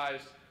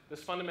APIs,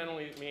 this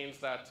fundamentally means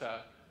that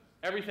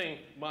everything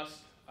must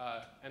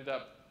end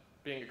up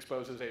being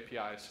exposed as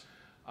APIs.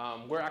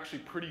 We're actually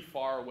pretty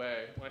far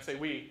away. When I say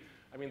we,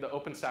 I mean the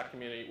OpenStack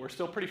community. We're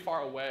still pretty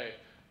far away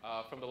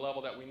from the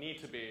level that we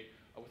need to be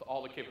with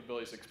all the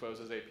capabilities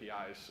exposed as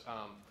APIs.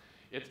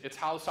 It's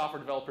how the software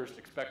developers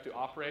expect to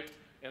operate.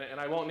 And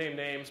I won't name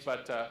names,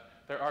 but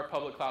there are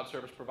public cloud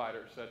service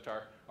providers that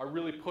are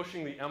really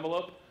pushing the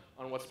envelope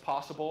on what's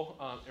possible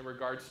in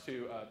regards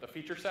to the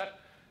feature set.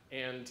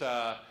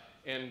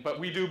 But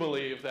we do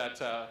believe that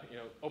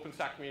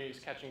OpenStack community is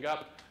catching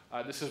up.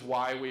 This is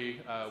why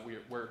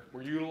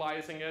we're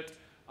utilizing it,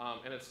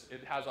 and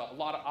it has a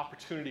lot of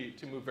opportunity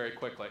to move very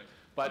quickly.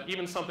 But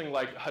even something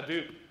like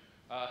Hadoop,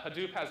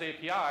 Hadoop has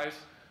APIs,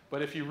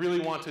 but if you really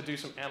want to do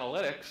some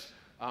analytics,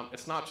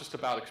 it's not just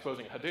about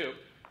exposing Hadoop.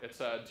 It's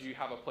do you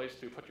have a place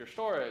to put your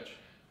storage?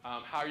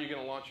 How are you going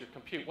to launch your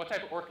compute? What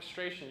type of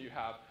orchestration you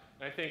have?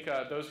 And I think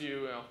those of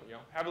you,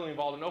 heavily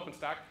involved in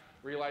OpenStack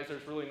realize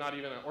there's really not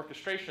even an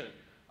orchestration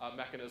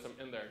mechanism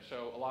in there.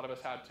 So a lot of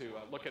us had to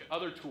look at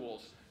other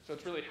tools. So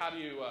it's really how do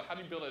you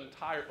build an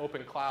entire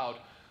open cloud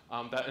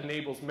that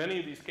enables many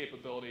of these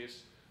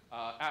capabilities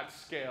at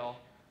scale,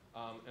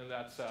 and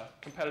that's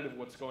competitive with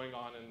what's going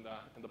on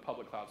in the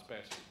public cloud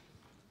space.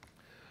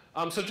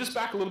 So just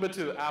back a little bit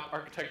to the app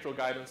architectural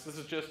guidance. This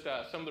is just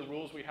some of the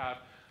rules we have.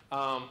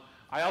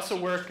 I also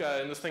work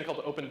in this thing called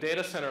the Open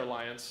Data Center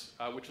Alliance,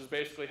 which is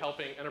basically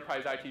helping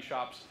enterprise IT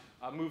shops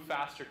move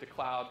faster to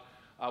cloud.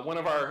 One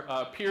of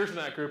our peers in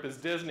that group is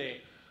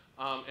Disney,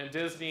 and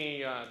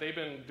Disney they've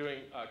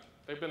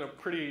been a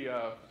pretty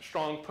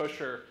strong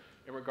pusher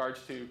in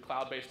regards to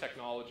cloud-based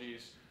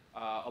technologies,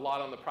 a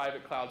lot on the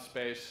private cloud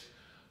space,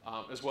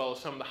 as well as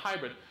some of the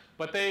hybrid.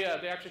 But they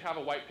actually have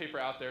a white paper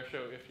out there.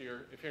 So if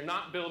you're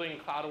not building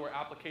cloud-aware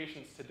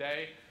applications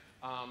today,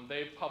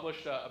 they've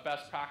published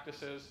best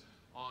practices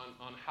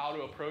on how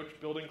to approach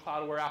building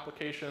cloud-aware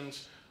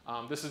applications.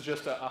 This is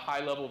just a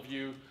high-level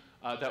view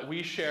that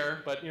we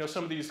share, but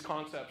some of these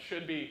concepts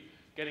should be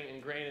getting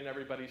ingrained in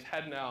everybody's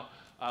head now,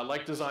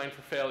 like design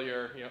for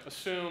failure,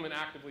 assume and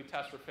actively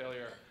test for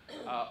failure.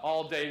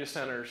 All data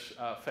centers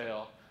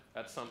fail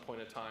at some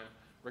point in time.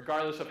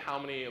 Regardless of how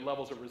many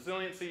levels of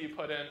resiliency you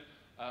put in,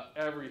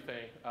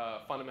 everything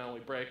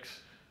fundamentally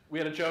breaks. We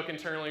had a joke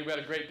internally, we had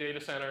a great data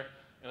center,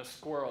 and a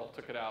squirrel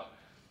took it out.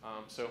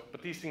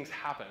 But these things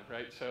happen,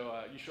 right? So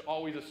you should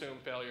always assume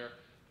failure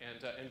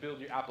and build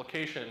your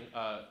application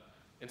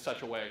in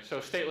such a way. So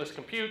stateless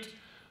compute,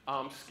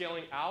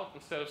 scaling out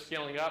instead of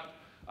scaling up.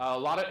 A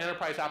lot of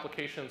enterprise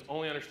applications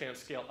only understand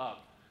scale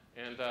up.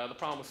 And the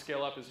problem with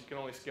scale up is you can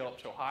only scale up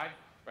so high,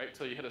 right,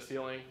 until you hit a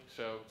ceiling.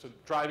 So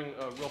driving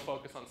a real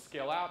focus on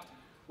scale out,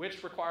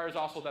 which requires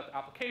also that the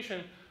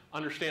application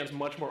understands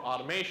much more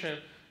automation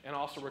and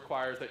also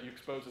requires that you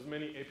expose as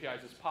many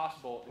APIs as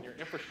possible in your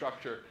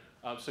infrastructure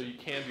so you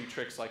can do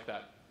tricks like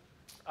that.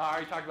 I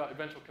already talked about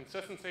eventual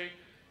consistency.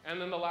 And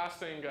then the last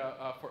thing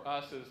for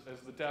us is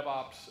the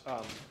DevOps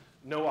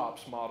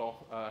no-ops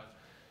model.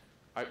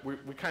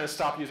 We kind of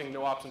stopped using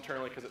no-ops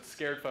internally because it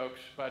scared folks.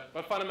 But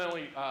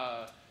fundamentally,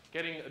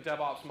 getting a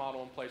DevOps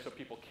model in place so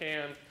people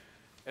can,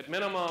 at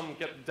minimum,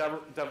 get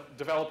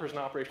developers and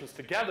operations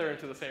together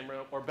into the same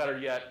room, or better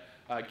yet,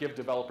 give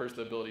developers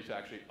the ability to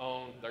actually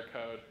own their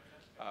code.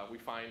 We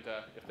find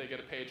if they get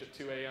a page at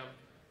 2 a.m.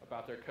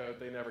 about their code,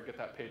 they never get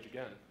that page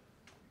again.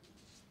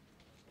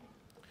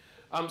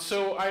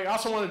 So I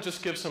also want to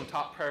just give some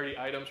top priority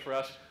items for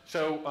us.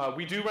 So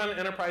we do run an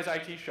enterprise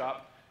IT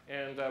shop,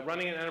 and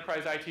running an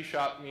enterprise IT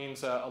shop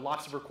means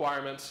lots of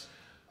requirements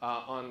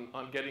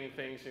on getting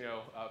things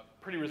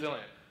pretty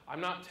resilient. I'm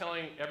not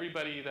telling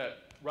everybody that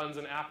runs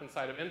an app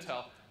inside of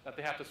Intel that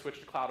they have to switch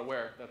to cloud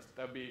aware. That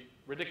would be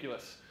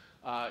ridiculous.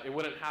 It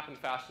wouldn't happen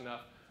fast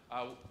enough.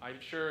 I'm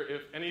sure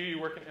if any of you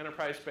work in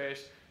enterprise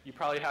space, you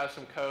probably have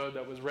some code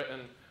that was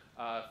written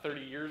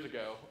 30 years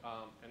ago,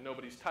 and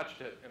nobody's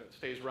touched it, and it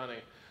stays running.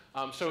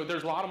 So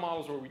there's a lot of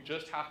models where we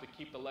just have to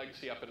keep the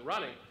legacy up and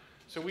running.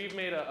 So we've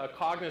made a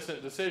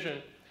cognizant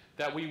decision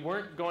that we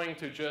weren't going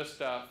to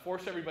just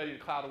force everybody to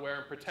cloud aware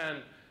and pretend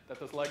that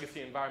this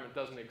legacy environment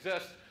doesn't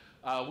exist.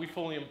 We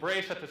fully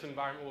embrace that this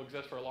environment will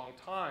exist for a long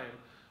time,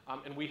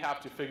 and we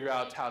have to figure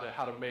out how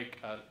to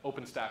make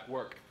OpenStack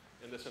work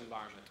in this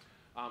environment.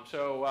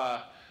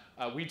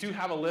 We do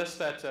have a list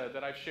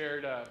that I've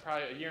shared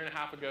probably a year and a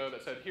half ago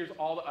that said, here's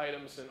all the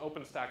items in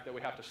OpenStack that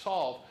we have to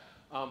solve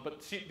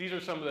But see, these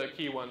are some of the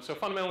key ones. So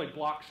fundamentally,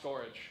 block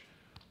storage.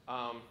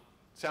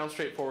 Sounds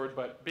straightforward,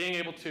 but being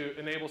able to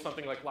enable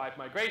something like live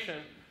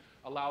migration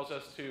allows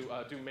us to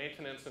do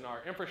maintenance in our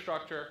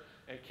infrastructure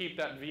and keep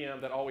that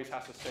VM that always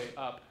has to stay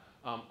up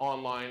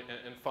online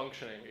and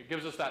functioning. It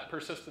gives us that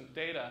persistent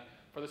data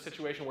for the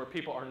situation where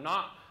people are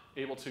not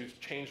able to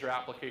change their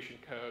application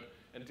code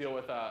and deal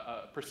with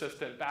a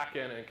persistent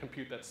backend and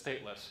compute that's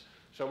stateless.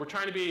 So we're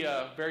trying to be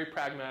very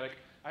pragmatic.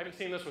 I haven't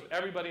seen this with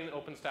everybody in the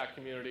OpenStack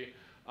community,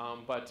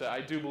 but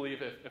I do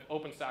believe if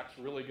OpenStack's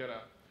really going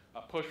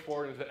to push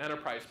forward into the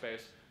enterprise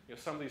space,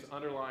 some of these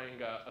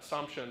underlying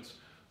assumptions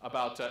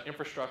about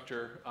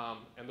infrastructure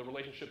and the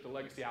relationship to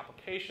legacy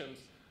applications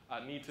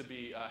need to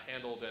be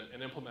handled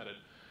and implemented.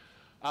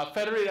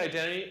 Federated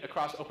identity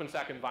across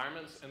OpenStack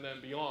environments and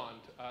then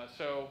beyond.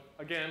 So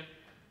again,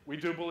 we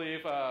do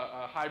believe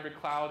a hybrid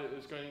cloud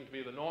is going to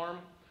be the norm.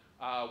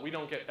 We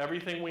don't get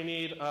everything we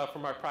need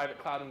from our private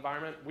cloud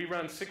environment. We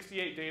run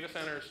 68 data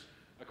centers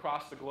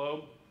across the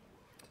globe.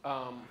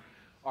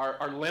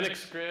 Our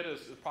Linux grid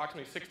is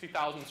approximately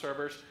 60,000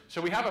 servers.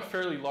 So we have a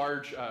fairly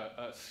large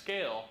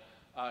scale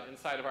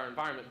inside of our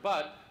environment.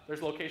 But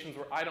there's locations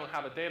where I don't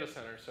have a data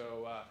center.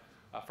 So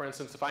for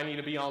instance, if I need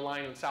to be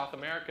online in South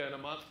America in a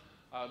month,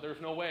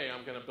 there's no way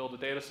I'm going to build a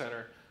data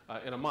center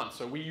in a month.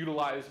 So we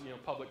utilize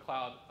public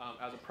cloud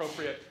as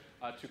appropriate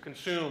to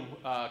consume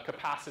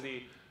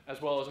capacity,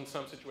 as well as in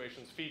some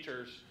situations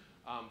features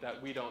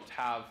that we don't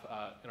have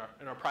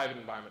in our private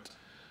environment.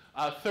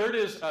 Third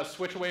is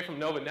switch away from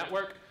Nova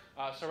Network.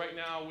 So right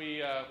now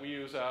we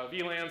use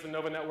VLANs and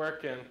Nova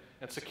Network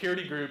and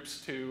security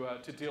groups to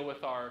deal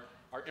with our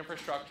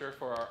infrastructure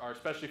for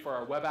especially for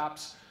our web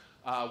apps.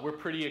 We're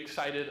pretty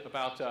excited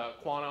about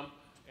Quantum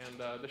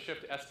and the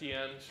shift to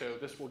SDN. So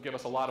this will give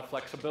us a lot of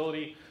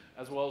flexibility,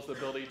 as well as the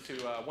ability to,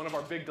 one of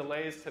our big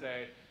delays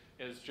today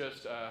is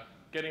just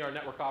getting our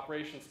network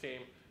operations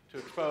team to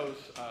expose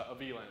a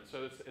VLAN.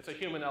 So it's a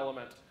human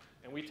element.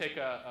 And we take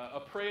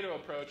a Pareto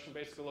approach and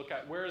basically look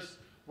at where is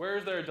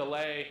there a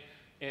delay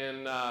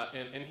in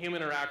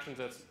human interactions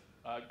that's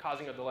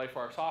causing a delay for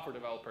our software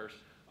developers.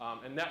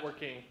 And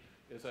networking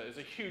is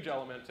a huge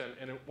element.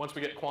 And once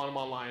we get Quantum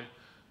online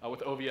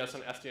with OVS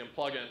and SDN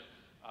plugin,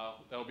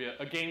 that'll be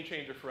a game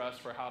changer for us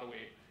for how do we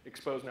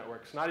expose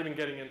networks. Not even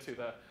getting into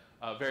the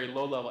very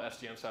low-level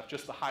SDN stuff,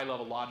 just the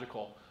high-level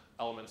logical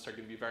elements are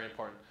going to be very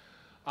important.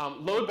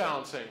 Load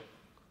balancing.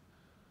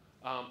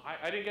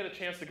 I didn't get a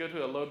chance to go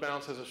to a load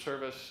balance as a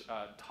service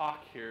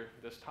talk here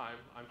this time.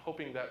 I'm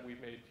hoping that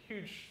we've made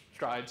huge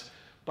strides.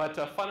 But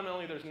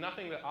fundamentally, there's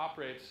nothing that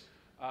operates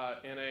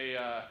in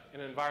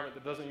an environment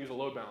that doesn't use a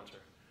load balancer.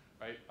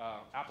 Right?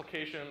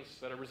 Applications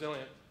that are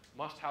resilient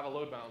must have a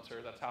load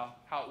balancer. That's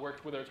how it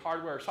works, whether it's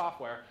hardware or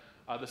software.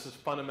 This is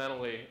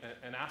fundamentally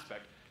an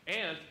aspect.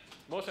 And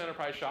most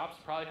enterprise shops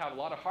probably have a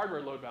lot of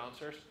hardware load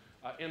balancers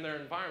in their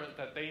environment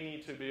that they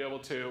need to be able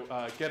to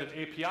get an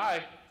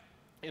API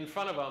in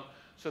front of them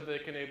so that they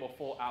can enable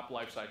full app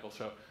lifecycle.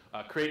 So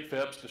create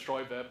VIPs,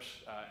 destroy VIPs,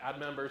 add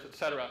members, et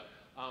cetera.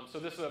 So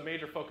this is a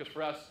major focus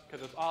for us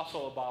because it's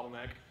also a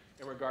bottleneck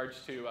in regards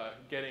to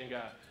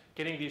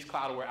getting these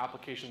cloud-aware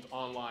applications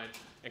online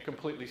and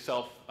completely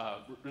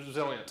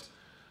self-resilient.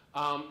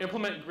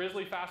 Implement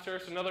Grizzly faster.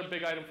 So another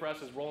big item for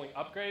us is rolling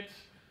upgrades.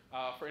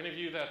 For any of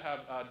you that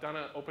have done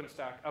an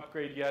OpenStack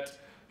upgrade yet,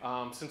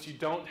 since you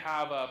don't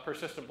have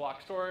persistent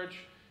block storage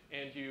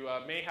and you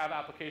may have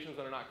applications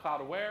that are not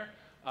cloud-aware,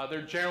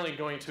 they're generally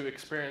going to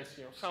experience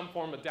some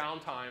form of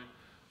downtime.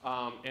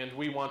 And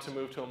we want to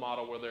move to a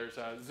model where there's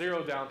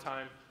zero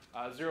downtime,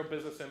 zero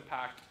business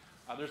impact.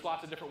 There's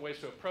lots of different ways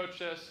to approach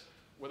this,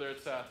 whether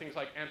it's things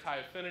like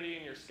anti-affinity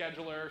in your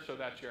scheduler so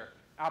that your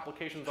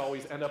applications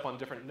always end up on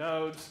different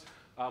nodes,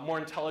 more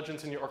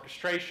intelligence in your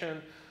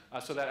orchestration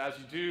so that as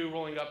you do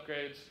rolling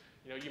upgrades,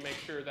 you make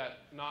sure that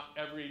not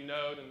every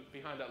node and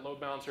behind that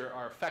load balancer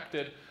are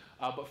affected.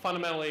 But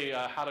fundamentally,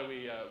 how do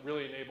we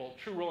really enable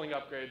true rolling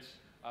upgrades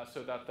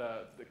so that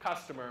the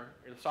customer,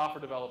 the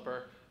software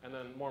developer, and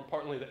then more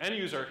importantly, the end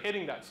user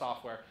hitting that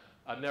software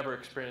never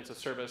experience a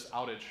service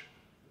outage.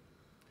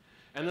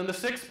 And then the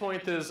sixth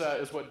point is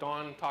what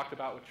Dawn talked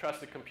about with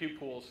trusted compute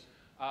pools.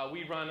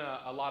 We run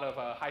a lot of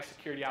high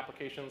security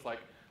applications like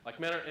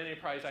many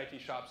enterprise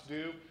IT shops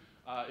do.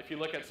 If you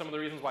look at some of the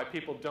reasons why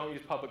people don't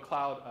use public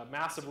cloud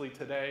massively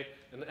today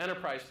in the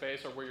enterprise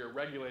space or where you're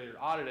regulated or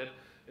audited,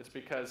 it's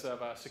because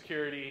of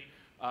security,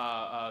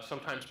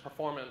 sometimes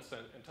performance,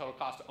 and total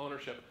cost of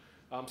ownership.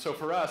 So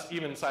for us,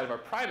 even inside of our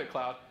private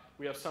cloud,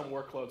 we have some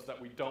workloads that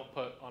we don't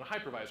put on a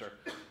hypervisor.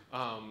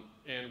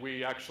 And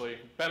we actually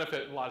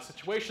benefit in a lot of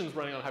situations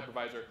running on a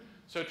hypervisor.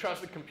 So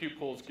trusted compute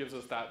pools gives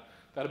us that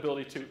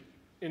ability to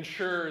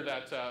ensure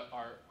that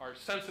our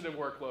sensitive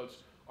workloads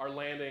are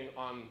landing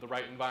on the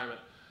right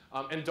environment.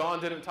 And Dawn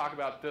didn't talk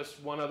about this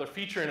one other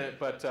feature in it,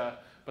 but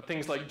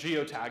things like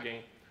geotagging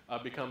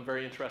become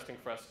very interesting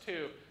for us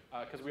too,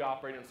 because we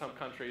operate in some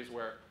countries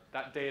where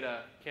that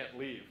data can't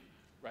leave,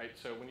 right?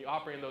 So when you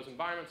operate in those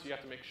environments, you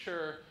have to make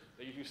sure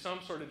that you do some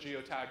sort of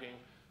geotagging,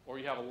 or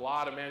you have a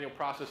lot of manual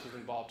processes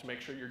involved to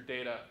make sure your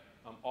data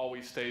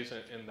always stays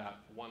in that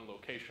one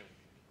location.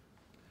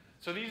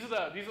 So these are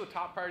the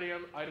top priority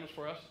items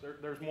for us.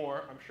 There's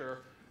more, I'm sure,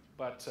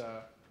 but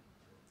I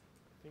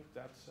think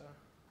that's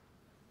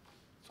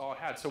all I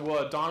had. So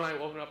Don and I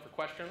will open up for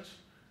questions,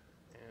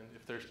 and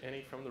if there's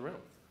any from the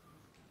room.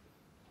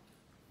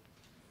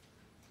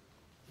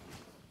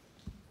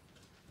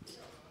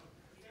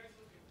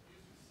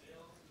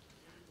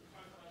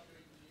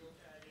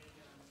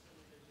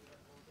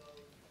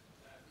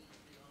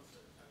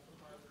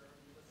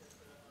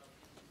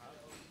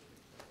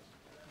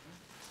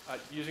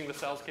 Using the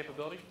cells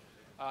capability.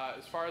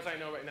 As far as I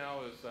know right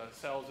now, is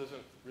cells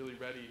isn't really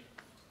ready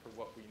for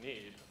what we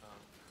need.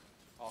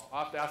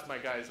 I'll have to ask my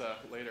guys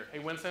later. Hey,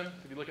 Winston,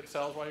 did you look at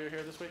cells while you were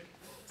here this week?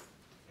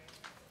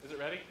 Is it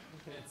ready?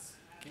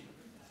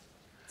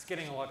 It's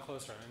getting a lot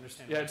closer. I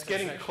understand. Yeah, it's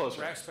getting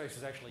closer. Rackspace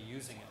is actually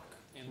using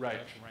it in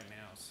production right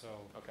now, so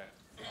okay.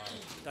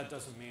 That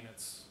doesn't mean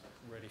it's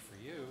ready for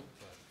you.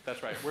 But.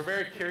 That's right. We're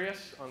very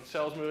curious on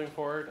cells moving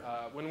forward.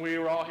 When we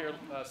were all here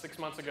 6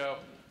 months ago,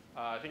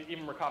 I think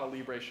even Mercado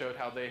Libre showed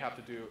how they have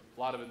to do a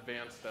lot of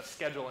advanced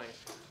scheduling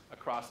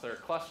across their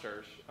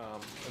clusters,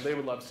 and they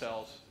would love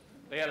cells.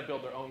 They had to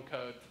build their own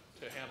code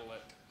to handle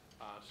it,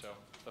 so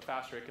the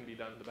faster it can be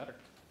done, the better.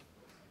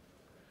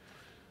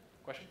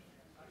 Question?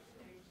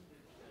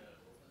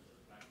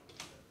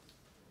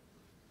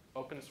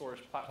 Open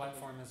source platform.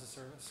 Platform as a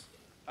service?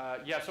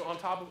 Yeah, so on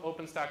top of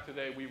OpenStack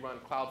today, we run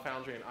Cloud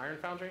Foundry and Iron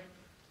Foundry,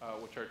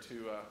 which are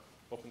two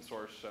open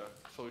source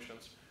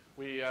solutions.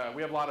 We have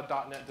a lot of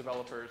 .NET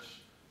developers,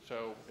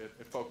 so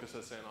it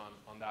focuses in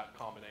on that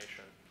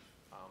combination.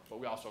 But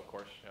we also, of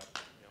course, have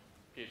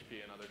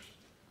PHP and others.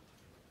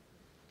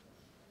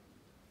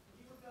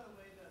 Can you work out a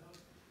way to hook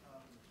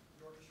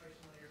your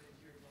orchestration layer into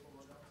your global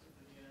load balancer,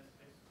 the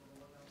DNS-based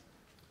global load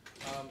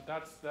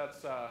balancer?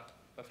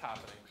 That's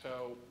happening.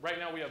 So right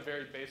now we have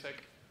very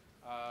basic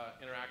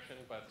interaction,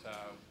 but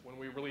when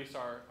we release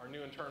our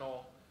new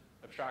internal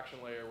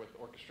abstraction layer with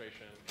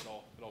orchestration,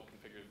 it'll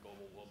configure the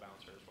global load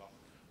balancer as well.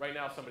 Right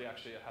now, somebody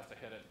actually has to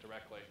hit it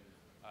directly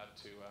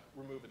to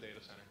remove a data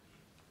center.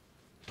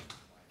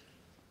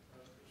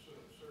 So,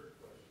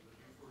 third question, do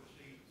you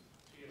foresee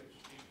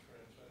TXT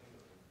transcending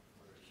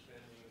or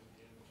extending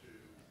into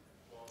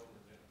quantum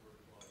or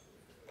network-like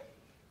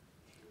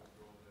applications?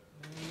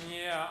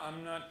 Yeah,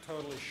 I'm not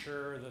totally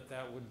sure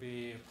that would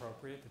be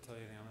appropriate, to tell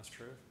you the honest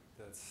truth.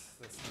 That's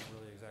not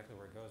really exactly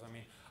where it goes. I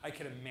mean, I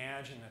could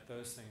imagine that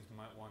those things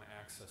might want to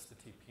access the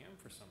TPM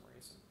for some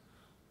reason.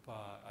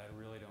 But I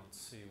really don't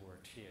see where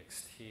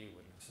TXT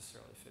would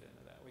necessarily fit into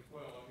that.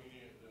 Well, I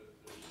mean, the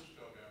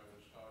Cisco guy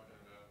was talking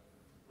about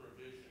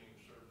provisioning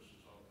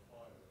services on the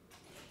fly,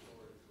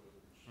 storage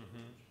with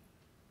servers,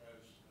 as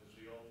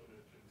the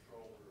ultimate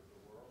controller of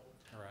the world.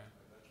 Right.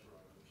 And that's where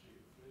I would see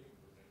it fitting,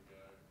 but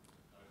maybe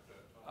I've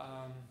got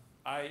time.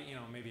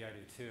 Maybe I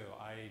do too.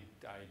 I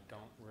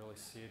don't really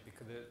see it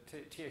because the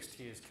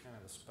TXT is kind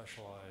of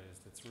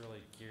specialized. It's really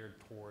geared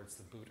towards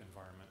the boot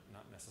environment,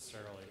 not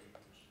necessarily.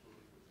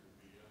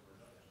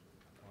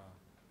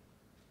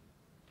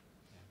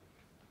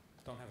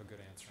 Don't have a good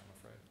answer, I'm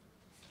afraid.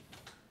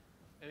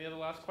 Any other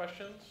last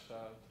questions?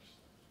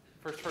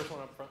 First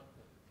one up front.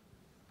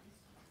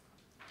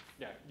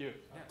 Yeah, you.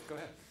 Yeah, go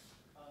ahead.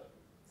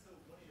 So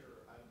one of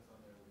your items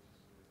on there, which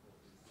is really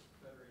cool, is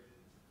federated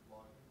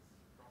logins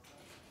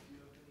process. Do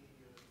you have any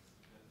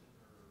suggestion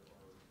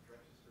or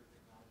directions for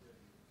technology? I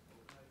mean,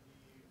 OpenID,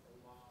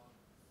 OAuth,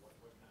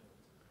 what kind of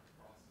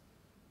cross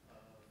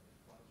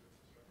cloud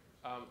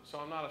structures?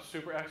 So I'm not a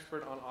super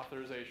expert on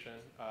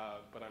authorization,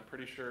 but I'm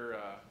pretty sure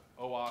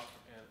OAuth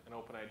and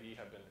OpenID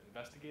have been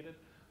investigated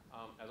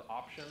as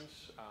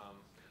options.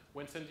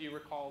 Winston, do you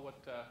recall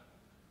what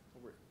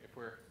if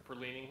we're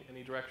leaning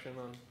any direction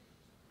on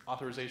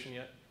authorization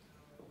yet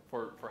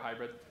for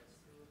hybrid?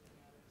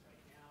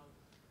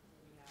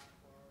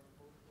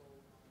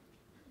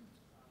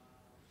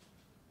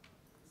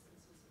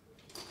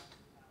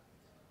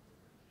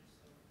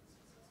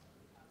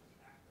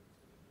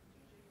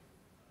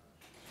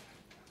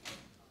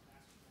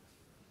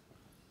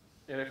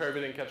 And if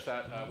everybody didn't catch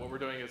that, what we're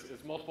doing is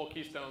multiple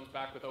keystones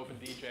back with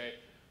OpenDJ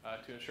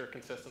to ensure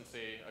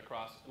consistency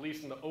across, at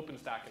least in the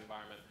OpenStack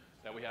environment,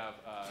 that we have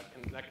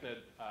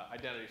connected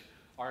identities.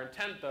 Our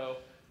intent, though,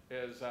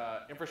 is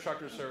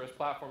infrastructure as a service,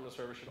 platform as a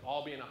service should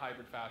all be in a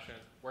hybrid fashion,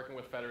 working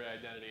with federated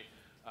identity.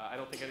 I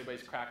don't think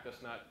anybody's cracked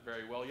this nut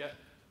very well yet,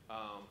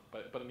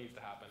 but it needs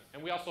to happen.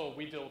 And we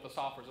deal with the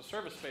software as a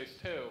service space,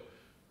 too,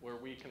 where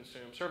we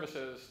consume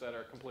services that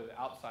are completely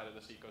outside of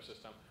this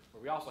ecosystem, where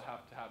we also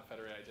have to have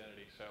federated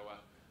identity. So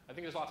I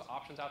think there's lots of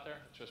options out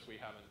there. It's just we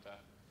haven't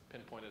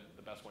pinpointed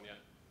the best one yet.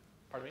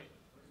 Pardon me?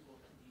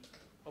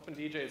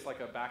 OpenDJ is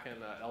like a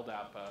back-end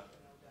LDAP.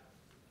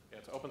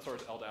 Yeah, it's an open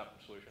source LDAP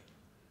solution.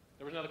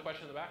 There was another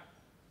question in the back?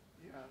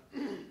 Yeah,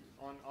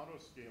 on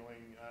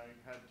auto-scaling, I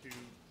had two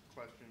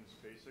questions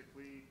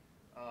basically.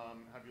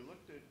 Have you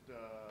looked at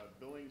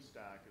billing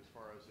stack as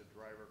far as a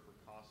driver for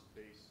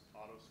cost-based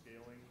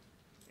auto-scaling?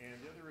 And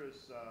the other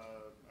is,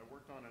 I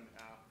worked on an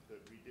app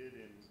that we did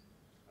in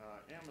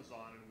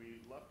Amazon, and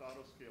we left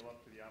autoscale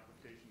up to the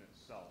application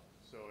itself.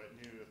 So it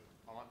knew if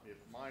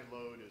my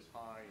load is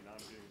high and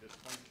I'm doing this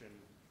function,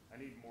 I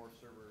need more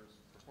servers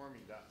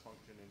performing that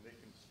function, and they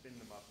can spin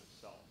them up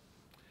itself.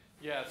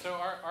 Yeah, so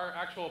our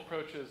actual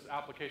approach is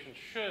applications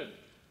should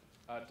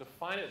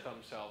define it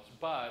themselves,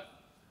 but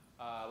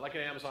like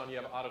in Amazon, you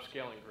have an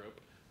auto-scaling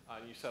group,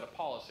 and you set a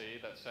policy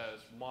that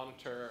says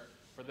monitor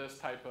for this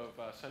type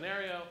of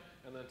scenario,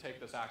 and then take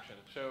this action.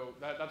 So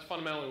that's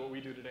fundamentally what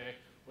we do today.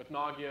 With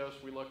Nagios,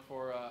 we look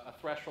for a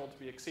threshold to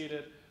be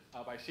exceeded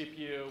by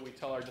CPU. We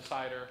tell our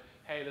decider,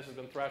 hey, this has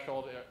been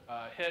threshold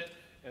hit,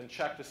 and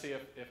check to see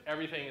if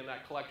everything in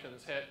that collection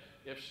is hit.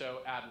 If so,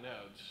 add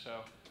nodes.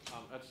 So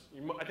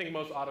I think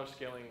most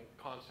auto-scaling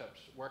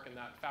concepts work in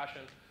that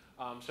fashion.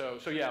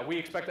 So yeah, we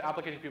expect the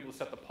application people to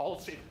set the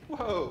policy.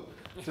 Whoa!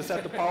 To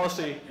set the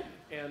policy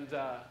and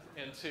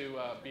to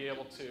be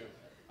able to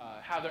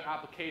have their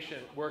application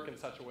work in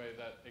such a way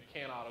that it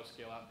can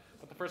auto-scale out.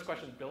 But the first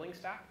question, billing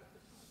stack?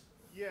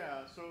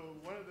 Yeah, so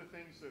one of the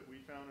things that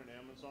we found in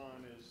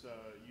Amazon is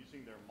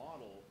using their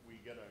model, we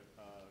get a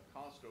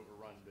cost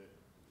overrun that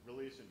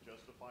really isn't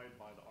justified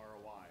by the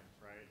ROI,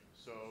 right?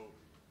 So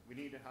we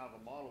need to have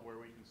a model where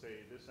we can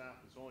say this app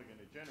is only going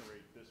to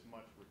generate this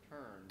much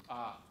return,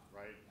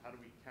 right? How do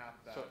we cap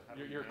that? So How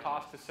do we your manage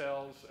cost to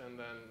sales, and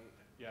then,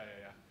 yeah.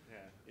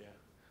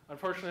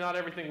 Unfortunately, not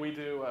everything we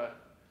do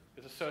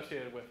is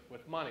associated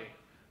with money.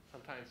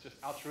 Sometimes just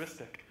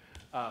altruistic.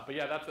 But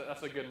yeah,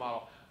 that's a good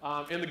model.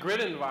 In the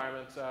grid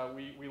environment,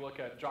 we look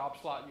at job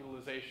slot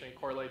utilization,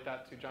 correlate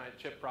that to giant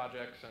chip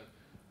projects,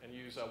 and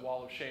use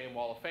wall of shame,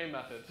 wall of fame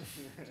methods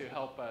to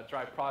help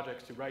drive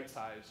projects to right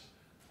size.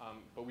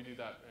 But we do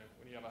that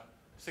when you have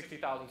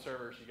 60,000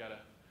 servers. You got to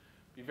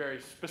be very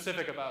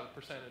specific about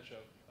the percentage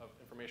of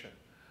information.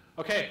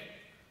 Okay.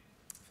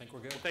 I think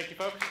we're good. Well, thank you,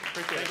 folks.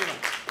 Appreciate it.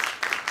 Thank you.